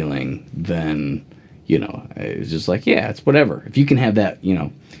good feeling than, it's just like, yeah, it's whatever. If you can have that,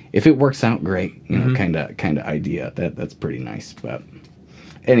 if it works out, great, kind of idea, that's pretty nice. But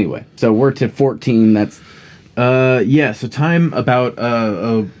anyway, so we're to 14. That's so time about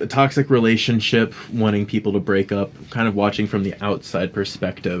a toxic relationship, wanting people to break up, kind of watching from the outside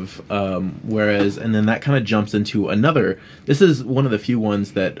perspective. Whereas, and then that kind of jumps into another. This is one of the few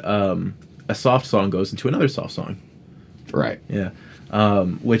ones that a soft song goes into another soft song. Right. Yeah.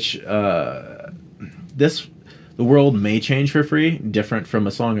 Which the world may change for free. Different from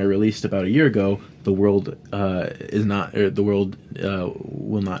a song I released about a year ago. The world is not, or the world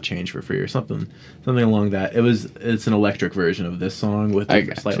will not change for free, or something along that. It's an electric version of this song with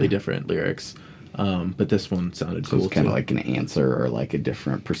slightly different lyrics. But this one sounded cool. It's kind of like an answer, or like a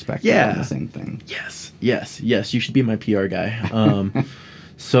different perspective on the same thing. Yes. You should be my PR guy.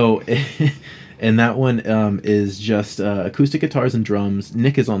 So. And that one is just acoustic guitars and drums.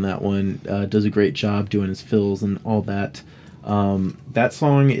 Nick is on that one, does a great job doing his fills and all that. That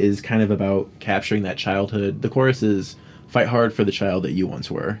song is kind of about capturing that childhood. The chorus is, fight hard for the child that you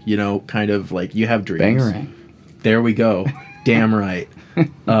once were. Kind of like, you have dreams. Bangarang. There we go. Damn right.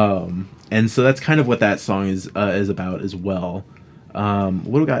 And so that's kind of what that song is about as well. What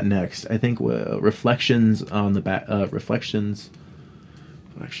do we got next? I think reflections on the back. Reflection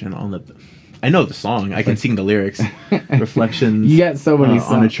on the. I know the song. I can sing the lyrics. Reflections. You got so many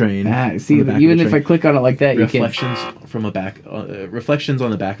songs on a train. See, even if I click on it like that, reflections from a back. Reflections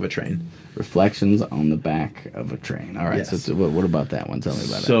on the back of a train. Reflections on the back of a train. All right. Yes. So what about that one? Tell me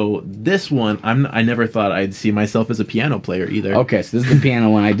about it. So this one, I never thought I'd see myself as a piano player either. Okay, so this is the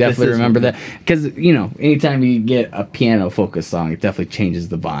piano one. I definitely remember that because anytime you get a piano focused song, it definitely changes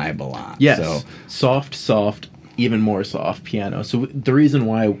the vibe a lot. Yes. So soft. Even more soft piano. So the reason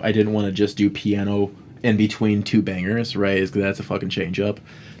why I didn't want to just do piano in between two bangers, right, is because that's a fucking change up.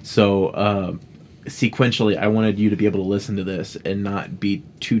 So sequentially, I wanted you to be able to listen to this and not be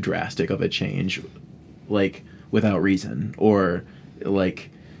too drastic of a change, like without reason, or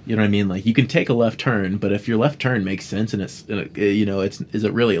like, you know what I mean? Like you can take a left turn, but if your left turn makes sense and is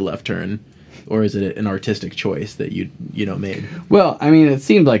it really a left turn? Or is it an artistic choice that you made? Well, I mean, it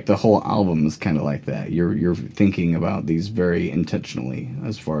seemed like the whole album is kind of like that. You're thinking about these very intentionally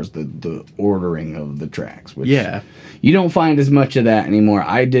as far as the ordering of the tracks. Which you don't find as much of that anymore.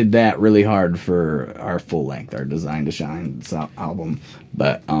 I did that really hard for our full length, our Design to Shine album.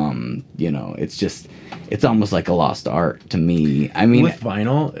 But it's almost like a lost art to me. I mean, with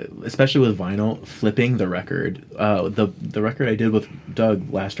vinyl, especially with vinyl, flipping the record. The record I did with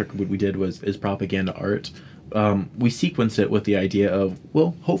Doug, last record we did is Propaganda Art. We sequenced it with the idea of,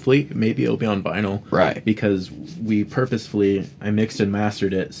 well, hopefully maybe it'll be on vinyl, right? Because I mixed and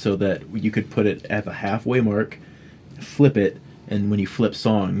mastered it so that you could put it at the halfway mark, flip it, and when you flip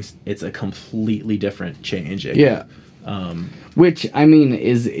songs, it's a completely different change. Which I mean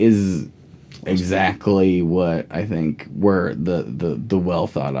is exactly what I think where the well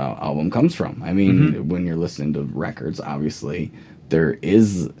thought out album comes from. I mean, when you're listening to records, obviously there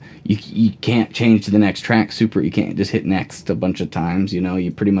is you can't change to the next track. You can't just hit next a bunch of times.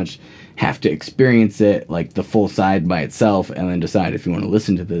 You pretty much have to experience it like the full side by itself, and then decide if you want to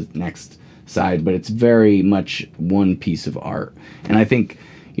listen to the next side. But it's very much one piece of art, and I think.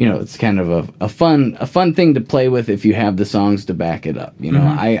 It's kind of a fun thing to play with if you have the songs to back it up.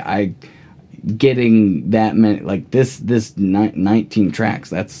 I getting that many, like this 19 tracks.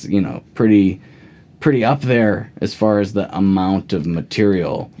 That's pretty up there as far as the amount of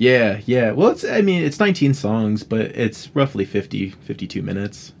material. Yeah. Well, it's 19 songs, but it's roughly 52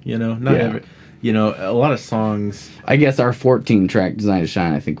 minutes. A lot of songs. I guess our 14 track Design to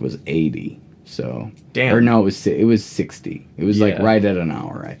Shine, I think, was 80. So damn. Or no, it was 60. It was like right at an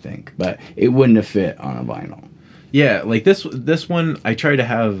hour, I think, but it wouldn't have fit on a vinyl. Yeah, like this one, I try to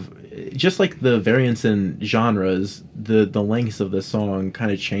have just like the variance in genres. The lengths of the song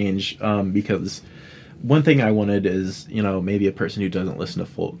kind of change because one thing I wanted is maybe a person who doesn't listen to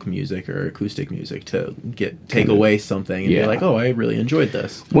folk music or acoustic music to take away something and be like, oh, I really enjoyed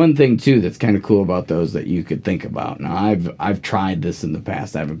this. One thing too that's kind of cool about those that you could think about. Now I've tried this in the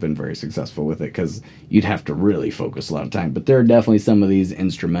past. I haven't been very successful with it because you'd have to really focus a lot of time. But there are definitely some of these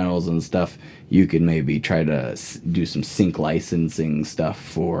instrumentals and stuff you could maybe try to do some sync licensing stuff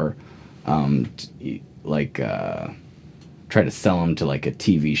for, try to sell them to like a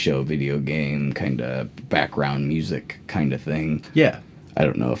TV show, video game, kind of background music kind of thing. Yeah. I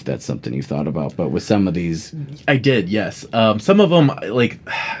don't know if that's something you've thought about, but with some of these... I did, yes. Some of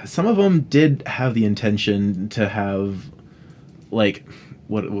them did have the intention to have, like,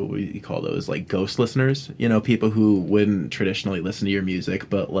 what would you call those? Like ghost listeners? People who wouldn't traditionally listen to your music,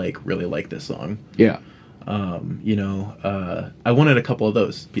 but like really like this song. Yeah. I wanted a couple of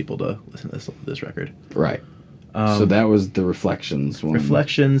those people to listen to this record. Right. So that was the Reflections one.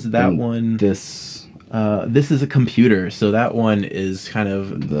 Reflections, that and one. This is a computer, so that one is kind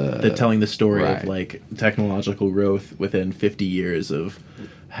of the telling the story right. of like technological growth within 50 years of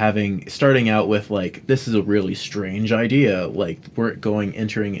starting out with like, this is a really strange idea, like we're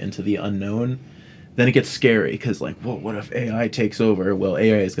entering into the unknown. Then it gets scary because, like, whoa, what if AI takes over? Well,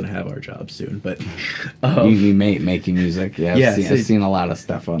 AI is going to have our jobs soon, but... you making music. Yeah, I've seen a lot of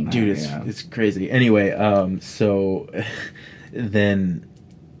stuff on that. Dude, it's crazy. Anyway, so then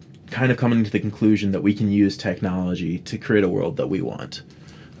kind of coming to the conclusion that we can use technology to create a world that we want.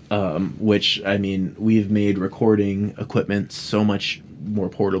 Which, I mean, we've made recording equipment so much more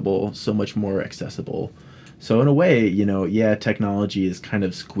portable, so much more accessible. So in a way, technology is kind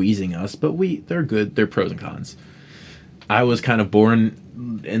of squeezing us, but they're good. They're pros and cons. I was kind of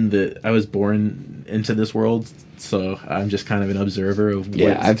born into this world, so I'm just kind of an observer of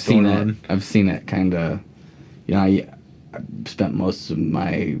what's going on. I've seen it kind of, I spent most of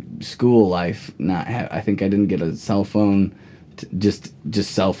my school life I think I didn't get a cell phone just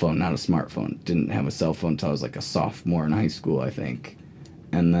cell phone, not a smartphone. Didn't have a cell phone until I was like a sophomore in high school, I think.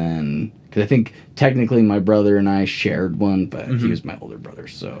 And then, because I think technically my brother and I shared one, but he was my older brother,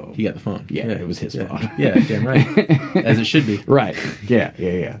 so... He got the phone. Yeah, it was his phone. Yeah, damn right. As it should be. Right. Yeah.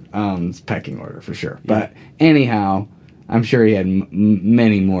 It's pecking order for sure. Yeah. But anyhow, I'm sure he had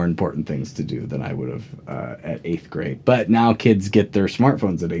many more important things to do than I would have at 8th grade. But now kids get their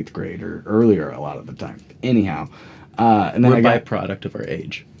smartphones at 8th grade or earlier a lot of the time. Anyhow. And then We're a byproduct of our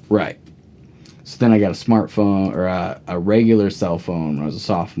age. Right. So then I got a smartphone or a regular cell phone when I was a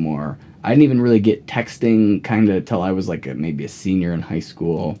sophomore. I didn't even really get texting kind of till I was like maybe a senior in high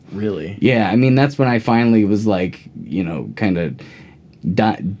school. Really? Yeah, I mean, that's when I finally was like, kind of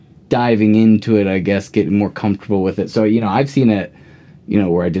diving into it, I guess, getting more comfortable with it. So, I've seen it,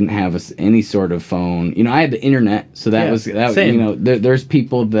 where I didn't have any sort of phone. I had the internet, so that same. There's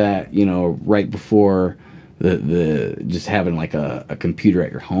people that, right before... The just having like a computer at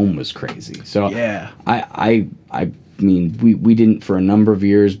your home was crazy. So yeah, I mean we didn't for a number of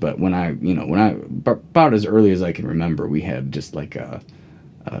years, but when I about as early as I can remember, we had just like a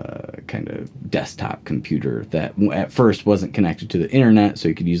kind of desktop computer that at first wasn't connected to the internet, so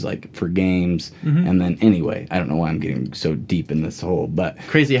you could use like for games. And then anyway, I don't know why I'm getting so deep in this hole, but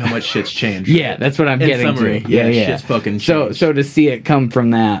crazy how much shit's changed. Yeah, that's what I'm getting summary, to. Yeah, shit's fucking changed. So to see it come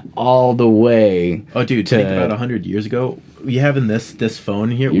from that all the way. Oh, dude, think about 100 years ago. You having this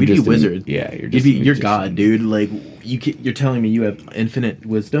phone here, we'd be wizards. You're God, dude. Like you're telling me you have infinite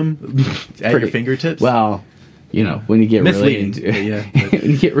wisdom at your fingertips. Well. When you get really into it,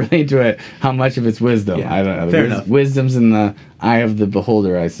 when you get really into it, how much of it's wisdom? Yeah, I don't know. Fair enough. Wisdom's in the eye of the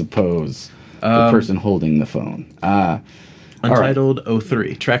beholder, I suppose. The person holding the phone. Untitled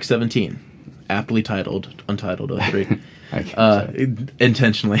 03, track 17, aptly titled Untitled 03.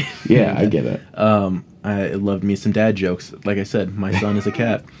 Intentionally. Yeah, I get it. I loved me some dad jokes. Like I said, my son is a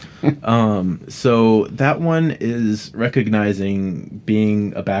cat. So that one is recognizing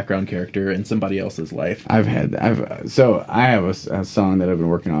being a background character in somebody else's life. I have a song that I've been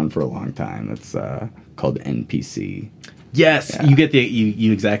working on for a long time. That's called NPC. Yes, yeah.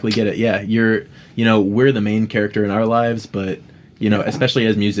 You exactly get it. Yeah, we're the main character in our lives, but especially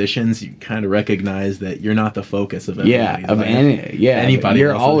as musicians, you kind of recognize that you're not the focus of everybody's anybody.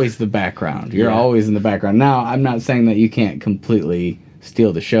 You're always the background. You're always in the background. Now, I'm not saying that you can't completely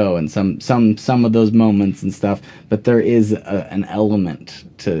steal the show and some of those moments and stuff, but there is an element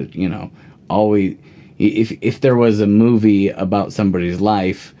to always. If there was a movie about somebody's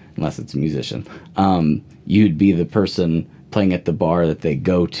life, unless it's a musician, you'd be the person playing at the bar that they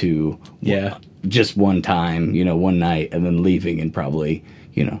go to. Yeah. Just one time, one night, and then leaving and probably,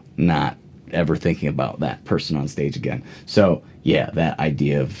 not ever thinking about that person on stage again. So, yeah, that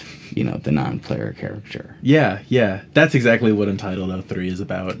idea of, the non-player character. Yeah. That's exactly what Untitled 03 is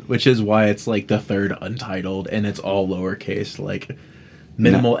about, which is why it's like the third Untitled, and it's all lowercase, like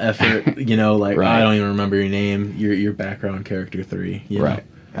minimal effort, right. I don't even remember your name, your background character 3. Right.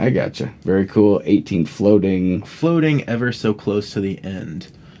 I gotcha. Very cool. 18 floating. Floating ever so close to the end.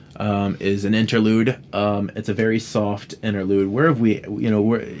 Is an interlude. It's a very soft interlude. Where have we,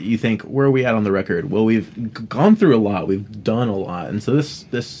 where are we at on the record? Well, we've gone through a lot. We've done a lot. And so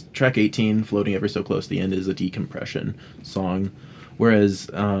this track 18, Floating Ever So Close to the End, is a decompression song. Whereas,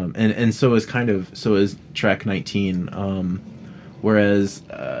 and so is track 19. Whereas,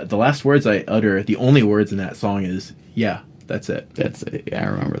 the last words I utter, the only words in that song is, yeah. That's it. Yeah, I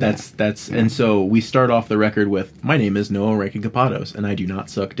remember that. Yeah. And so we start off the record with, my name is Noah Renken-Kapatos, and I do not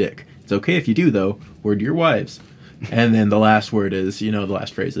suck dick. It's okay if you do, though. Word to your wives. And then the last word is, the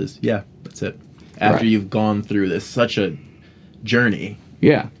last phrase is, yeah, that's it. After you've gone through such a journey.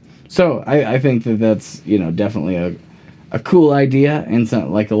 Yeah. So I think that's, definitely a cool idea and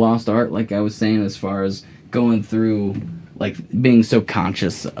something like a lost art, like I was saying, as far as going through, like being so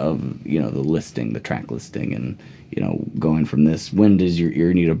conscious of, the track listing and, going from this, when does your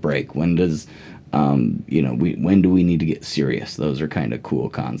ear need a break? When does, when do we need to get serious? Those are kind of cool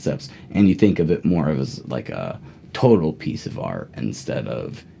concepts. And you think of it more as like a total piece of art instead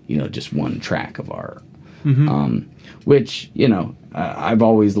of, just one track of art. Mm-hmm. Which, I've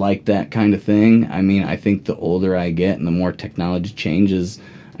always liked that kind of thing. I mean, I think the older I get and the more technology changes,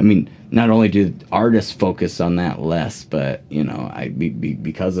 I mean, not only do artists focus on that less, but,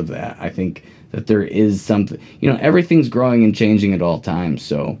 because of that, I think that there is something, everything's growing and changing at all times.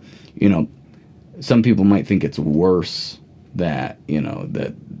 So, some people might think it's worse that,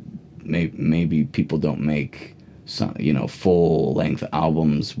 that maybe people don't make some, full length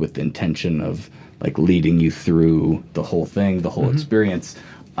albums with the intention of like leading you through the whole thing, the whole experience.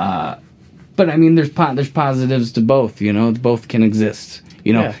 But I mean, there's positives to both. You know, both can exist.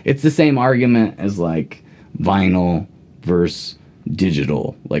 You know, it's the same argument as like vinyl versus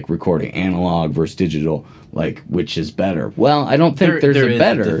digital, like recording, analog versus digital, like which is better. Well, I don't think there's a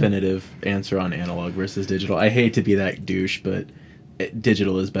better definitive answer on analog versus digital. I hate to be that douche, but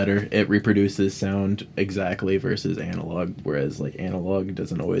digital is better. It reproduces sound exactly versus analog, whereas like analog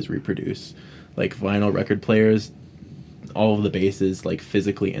doesn't always reproduce. Like vinyl record players, all of the bass is like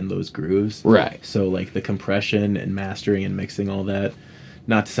physically in those grooves. Right. So like the compression and mastering and mixing, all that.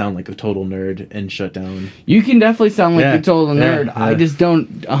 Not to sound like a total nerd and shut down. You can definitely sound like a total nerd. Yeah. I just don't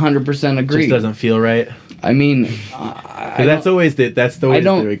 100% agree. Just doesn't feel right. I mean, that's always their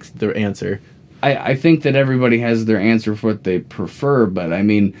answer. I think that everybody has their answer for what they prefer, but I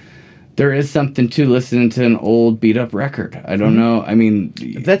mean, there is something to listening to an old beat up record. I don't know. I mean,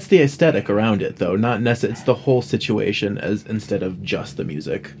 that's the aesthetic around it, though. Not necessarily. It's the whole situation instead of just the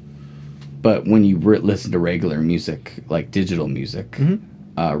music. But when you listen to regular music, like digital music,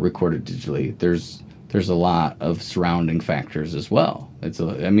 recorded digitally, there's a lot of surrounding factors as well. It's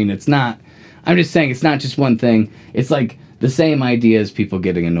not. I'm just saying it's not just one thing. It's like the same idea as people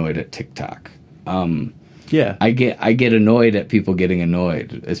getting annoyed at TikTok. I get annoyed at people getting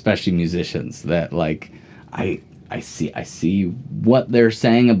annoyed, especially musicians. That like, I see what they're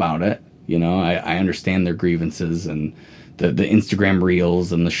saying about it. You know, I understand their grievances and the Instagram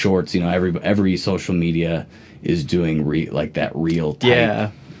reels and the shorts. You know, every social media is doing that reel type.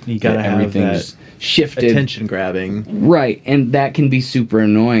 Yeah, you gotta have everything's shifted, attention grabbing. Right, and that can be super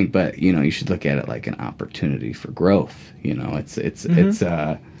annoying. But you know, you should look at it like an opportunity for growth. You know, it's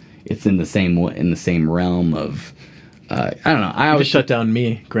in the same realm of I don't know. I always just shut down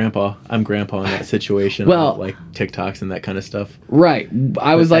me, Grandpa. I'm Grandpa in that situation. Well, like TikToks and that kind of stuff. Right,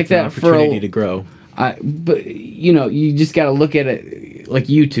 I was like that for opportunity to grow. But you know, you just got to look at it like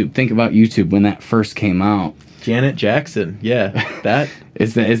YouTube. Think about YouTube when that first came out. Janet Jackson, yeah, that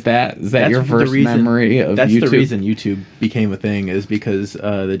is that your first memory of that's YouTube? That's the reason YouTube became a thing, is because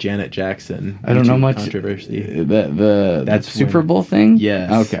the Janet Jackson I don't know much controversy. That's Super Bowl thing.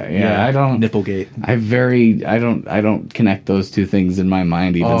 Yes. Okay. Yeah. I don't. Nipplegate. I don't connect those two things in my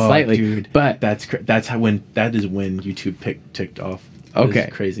mind even slightly. Dude, but that is when YouTube ticked off. Okay,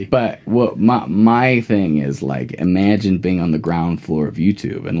 crazy. But what my thing is, like, imagine being on the ground floor of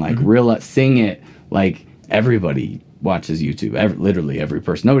YouTube and like seeing it like. Everybody watches YouTube. Literally every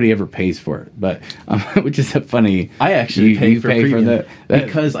person. Nobody ever pays for it, but which is a funny. I actually pay for premium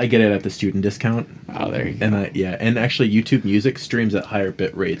because I get it at the student discount. Oh, there you go. And actually YouTube Music streams at higher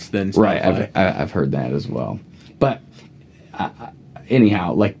bit rates than Spotify. Right. I've heard that as well. But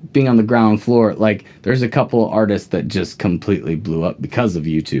anyhow, like being on the ground floor, like there's a couple of artists that just completely blew up because of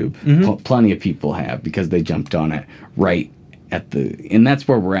YouTube. Plenty of people have because they jumped on it right. And that's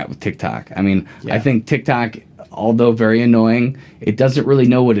where we're at with TikTok. I mean, I think TikTok, although very annoying, it doesn't really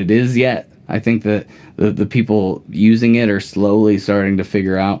know what it is yet. I think that the people using it are slowly starting to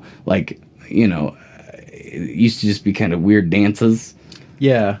figure out, like, you know, it used to just be kind of weird dances.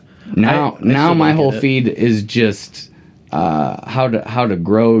 Yeah. Now my whole feed is just how to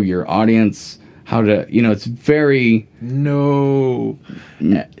grow your audience. How to, you know, it's very... No.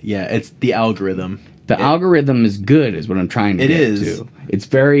 Yeah, it's the algorithm. The algorithm is good, is what I'm trying to get to. It's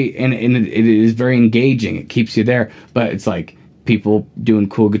very, and it is very engaging. It keeps you there. But it's like people doing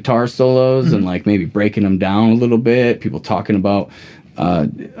cool guitar solos and like maybe breaking them down a little bit. People talking about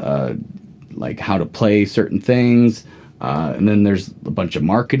like how to play certain things. And then there's a bunch of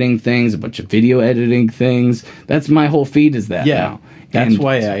marketing things, a bunch of video editing things. That's my whole feed is that now. That's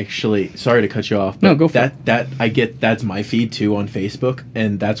why I actually, sorry to cut you off, but no, go for it. That's my feed too on Facebook,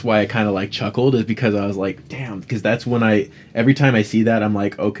 and that's why I kind of like chuckled, is because I was like, damn, because that's when every time I see that, I'm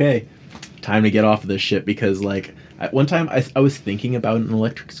like, okay, time to get off of this shit, because like, one time I was thinking about an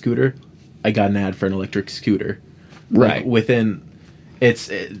electric scooter, I got an ad for an electric scooter. Right. Like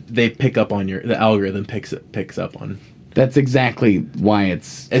they pick up on the algorithm picks up on. That's exactly why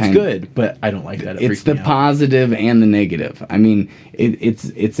it's good, but I don't like that. It's the positive and the negative. I mean,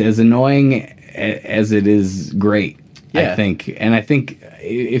 it's as annoying as it is great. Yeah. I think, and I think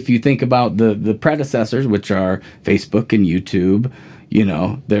if you think about the predecessors, which are Facebook and YouTube, you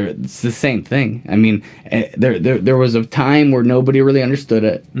know, it's the same thing. I mean, there was a time where nobody really understood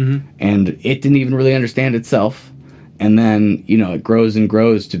it, and it didn't even really understand itself. And then, you know, it grows and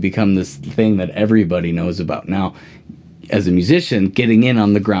grows to become this thing that everybody knows about. Now, as a musician, getting in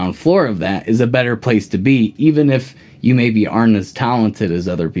on the ground floor of that is a better place to be, even if you maybe aren't as talented as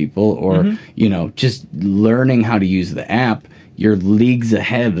other people, or, you know, just learning how to use the app. you're leagues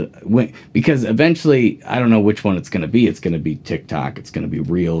ahead because eventually I don't know which one it's going to be. It's going to be TikTok. It's going to be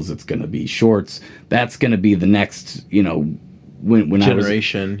Reels. It's going to be Shorts. That's going to be the next, when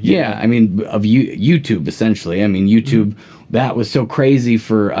generation. I mean, of YouTube essentially. I mean, YouTube, that was so crazy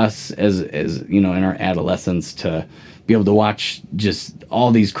for us as in our adolescence to be able to watch just all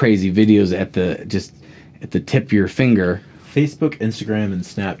these crazy videos at the tip of your finger. Facebook, Instagram, and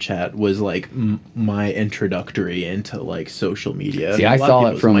Snapchat was like my introductory into like social media. See, I saw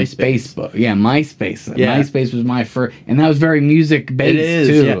it from Facebook. Yeah, MySpace. Yeah. MySpace was my first, and that was very music based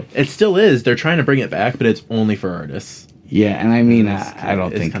too. Yeah. It still is. They're trying to bring it back, but it's only for artists. Yeah, and I mean, I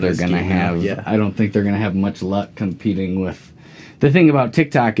don't think they're gonna have. Yeah. I don't think they're gonna have much luck competing with. The thing about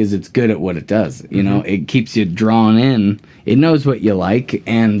TikTok is it's good at what it does. It keeps you drawn in. It knows what you like,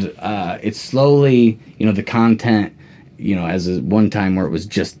 and it's slowly, the content. As one time where it was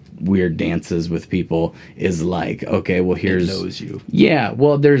just weird dances with people is like, okay, well, here's... It knows you. Yeah,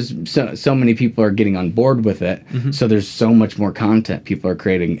 well, there's so many people are getting on board with it, so there's so much more content people are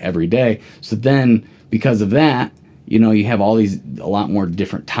creating every day. So then, because of that, you have a lot more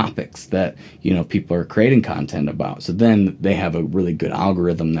different topics that, people are creating content about. So then they have a really good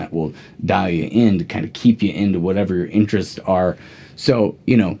algorithm that will dial you in to kind of keep you into whatever your interests are. So,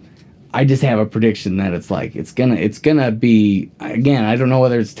 I just have a prediction that it's gonna be, again, I don't know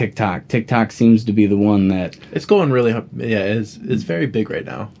whether it's TikTok. TikTok seems to be the one that it's going really, it's very big right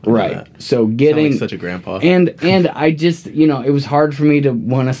now. Right. So getting like such a grandpa. And I just, it was hard for me to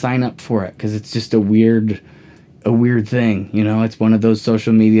want to sign up for it because it's just a weird thing. It's one of those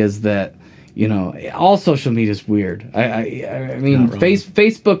social medias that, all social media is weird. I mean,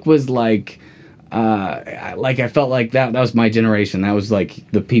 Facebook was like. I felt like that was my generation. That was like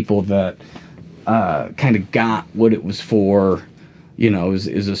the people that kind of got what it was for. It was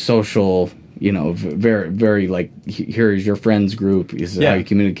a social, very, very like, here is your friends group. This is how you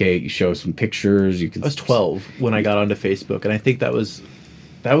communicate. You show some pictures. I was 12 when I got onto Facebook, and I think that was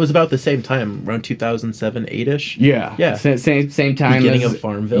about the same time, around 2007, 8-ish. Yeah. Same time beginning as of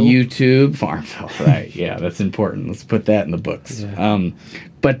Farmville. YouTube. Farmville, right. Yeah, that's important. Let's put that in the books.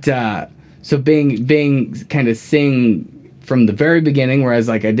 Yeah. So being kind of seeing from the very beginning, where I was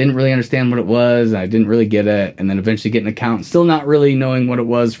like, I didn't really understand what it was, I didn't really get it, and then eventually get an account, still not really knowing what it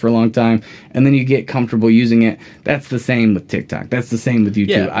was for a long time, and then you get comfortable using it. That's the same with TikTok. That's the same with YouTube.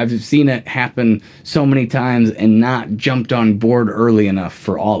 Yeah. I've seen it happen so many times and not jumped on board early enough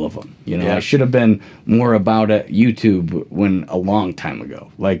for all of them. I should have been more about it YouTube a long time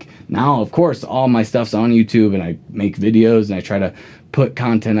ago. Like now, of course, all my stuff's on YouTube, and I make videos and I try to put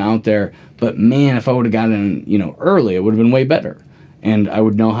content out there. But man, if I would have gotten early, it would have been way better. And I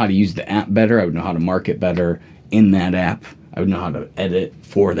would know how to use the app better. I would know how to market better in that app. I would know how to edit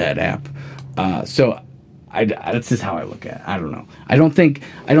for that app. So that's just how I look at it. I don't know. I don't think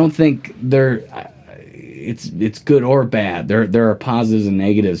it's good or bad. There are positives and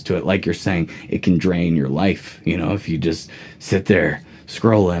negatives to it. Like you're saying, it can drain your life. If you just sit there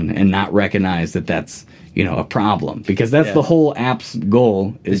scrolling and not recognize that that's a problem, because that's the whole app's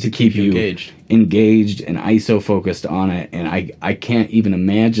goal is to keep you engaged and ISO focused on it. And I can't even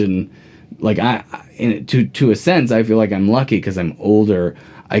imagine, like to a sense, I feel like I'm lucky because I'm older.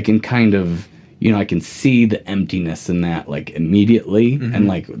 I can kind of, I can see the emptiness in that like immediately, and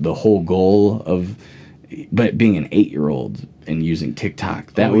like the whole goal of, but being an 8-year-old and using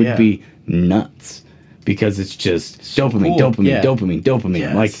TikTok, that would be nuts, because it's just dopamine.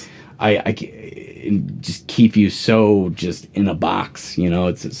 Yes. Like I just keep you so just in a box,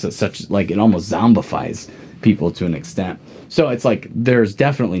 it's such like it almost zombifies people to an extent. So it's like there's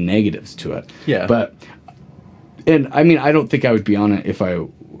definitely negatives to it. Yeah. But, and I mean, I don't think I would be on it if I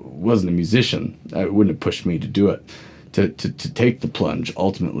wasn't a musician. It wouldn't have pushed me to do it, to take the plunge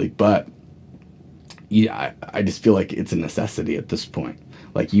ultimately. But yeah, I just feel like it's a necessity at this point.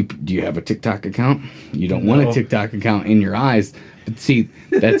 Like, do you have a TikTok account? You don't want a TikTok account in your eyes. But see,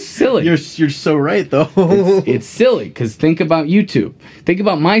 that's silly. You're so right, though. It's silly, because think about YouTube. Think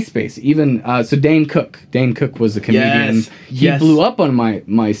about MySpace. Even, so Dane Cook. Dane Cook was a comedian. Yes. He blew up on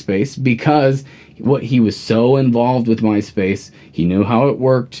MySpace because he was so involved with MySpace. He knew how it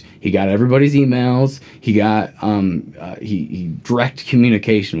worked. He got everybody's emails. He got he direct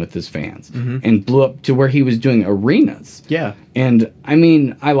communication with his fans, and blew up to where he was doing arenas. Yeah. And I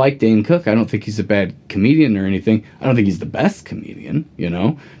mean, I like Dane Cook. I don't think he's a bad comedian or anything. I don't think he's the best comedian,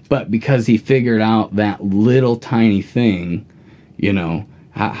 but because he figured out that little tiny thing,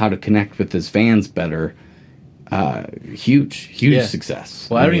 how to connect with his fans better. Huge success.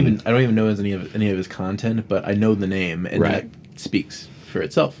 Well, I don't even know any of his content, but I know the name, and that speaks for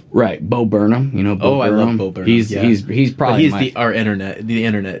itself. Right, Bo Burnham. You know, Bo Burnham. I love Bo Burnham. He's probably the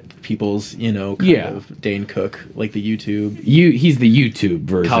internet people's kind of Dane Cook, like the YouTube. He's the YouTube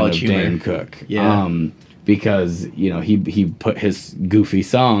version College of humor. Dane Cook. Yeah. Because he put his goofy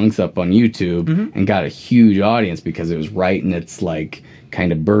songs up on YouTube and got a huge audience because it was right in its like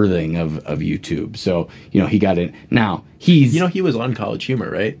kind of birthing of YouTube. So he got in. Now he's he was on College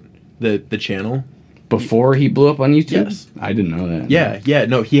Humor, right? The channel. Before he blew up on YouTube? Yes. I didn't know that. Yeah.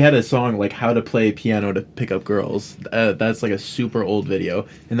 No, he had a song like How to Play Piano to Pick Up Girls. That's like a super old video.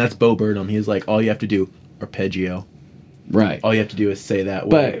 And that's Bo Burnham. He's like, all you have to do, arpeggio. Right. All you have to do is say that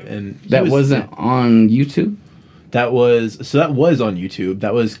but word. And that wasn't on YouTube? That was on YouTube.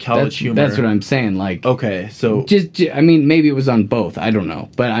 That was College Humor. That's what I'm saying. Like, okay, so maybe it was on both. I don't know.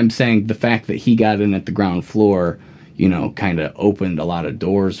 But I'm saying the fact that he got in at the ground floor, kind of opened a lot of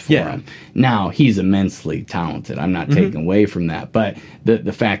doors for him. Now, he's immensely talented. I'm not taking away from that. But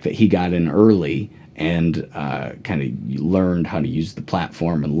the fact that he got in early and kind of learned how to use the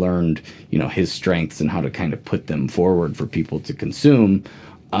platform and learned, his strengths and how to kind of put them forward for people to consume,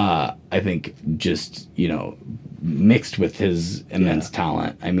 I think just, mixed with his immense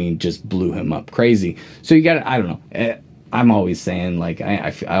talent, just blew him up crazy. So you got to, I don't know. I'm always saying, like,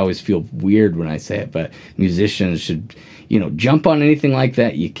 I always feel weird when I say it, but musicians should, jump on anything like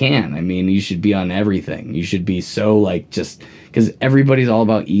that you can. You should be on everything. You should be so, like, just, because everybody's all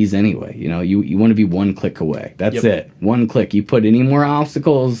about ease anyway. You want to be one click away. That's it. One click. You put any more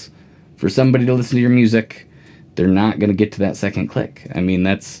obstacles for somebody to listen to your music, they're not going to get to that second click.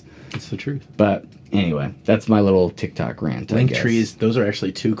 That's the truth. But anyway, that's my little TikTok rant. Link trees, those are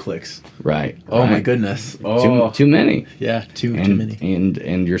actually 2 clicks. Right. Oh my goodness. Oh. Too many. Yeah, too many.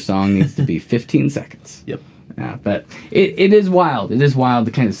 And your song needs to be 15 seconds. Yep. Yeah, but it is wild. It is wild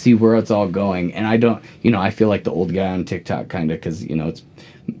to kind of see where it's all going. And I don't, I feel like the old guy on TikTok kind of, because, it's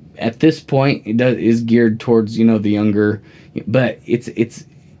at this point, is geared towards, the younger, but it's,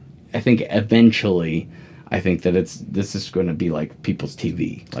 I think eventually, I think that this is going to be like people's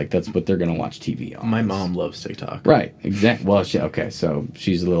TV. Like, that's what they're going to watch TV on. My mom loves TikTok. Right, exactly. Well, so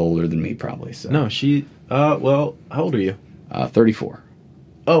she's a little older than me probably. So. No, well, how old are you? 34.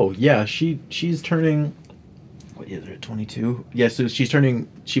 Oh, yeah, she's turning, what is it, 22? Yeah, so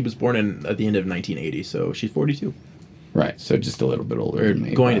she was born at the end of 1980, so she's 42. Right, so just a little bit older than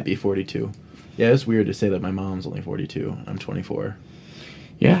me. Going to be 42. Yeah, it's weird to say that my mom's only 42. I'm 24.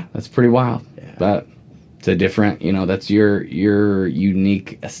 Yeah, that's pretty wild. Yeah. But it's a different, that's your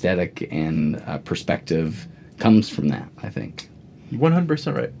unique aesthetic and perspective comes from that, I think.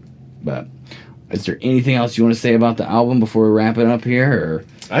 100% right. But is there anything else you want to say about the album before we wrap it up here? Or?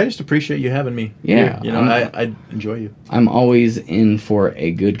 I just appreciate you having me. Yeah. Here. I enjoy you. I'm always in for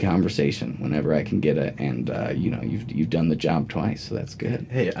a good conversation whenever I can get it. And, you've done the job twice, so that's good.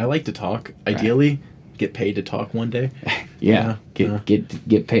 Hey, I like to talk. Ideally, get paid to talk one day. Yeah,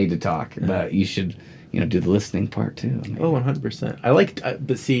 get paid to talk. But you should... do the listening part too. Oh, 100%.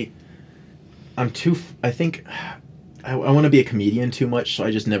 But see, I think I want to be a comedian too much, so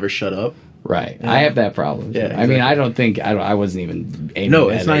I just never shut up. Right. I have that problem. Yeah. Exactly. I don't think, I wasn't even aiming No,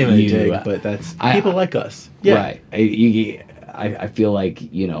 it's not even you. a dig, but that's people like us. Yeah. Right. I feel like,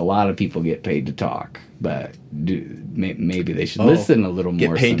 a lot of people get paid to talk, but maybe they should listen a little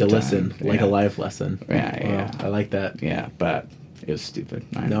more. Get paid sometime. to listen, like a live lesson. Yeah. I like that. Yeah, but it was stupid.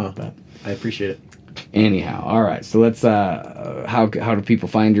 But I appreciate it. Anyhow, all right. So let's. How do people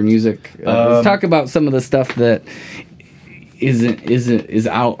find your music? Let's talk about some of the stuff that is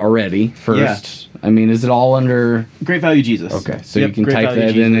out already first. Yeah. Is it all under Great Value Jesus? Okay, so you can type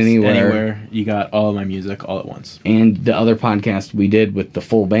that in anywhere. You got all of my music all at once. And the other podcast we did with the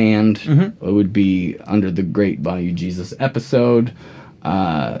full band it would be under the Great Value Jesus episode.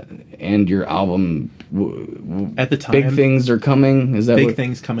 And your album at the time, Big Things Are Coming. Is that Big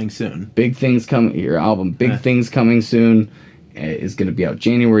Things Coming Soon? Big Things Coming. Your album Big Things Coming Soon is going to be out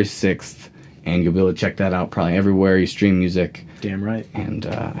January 6th, and you'll be able to check that out probably everywhere you stream music. Damn right. And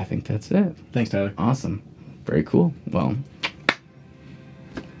I think that's it. Thanks, Tyler. Awesome. Very cool. Well,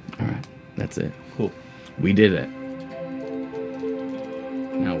 all right. That's it. Cool. We did it.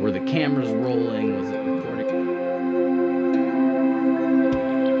 Now, were the cameras rolling? Was it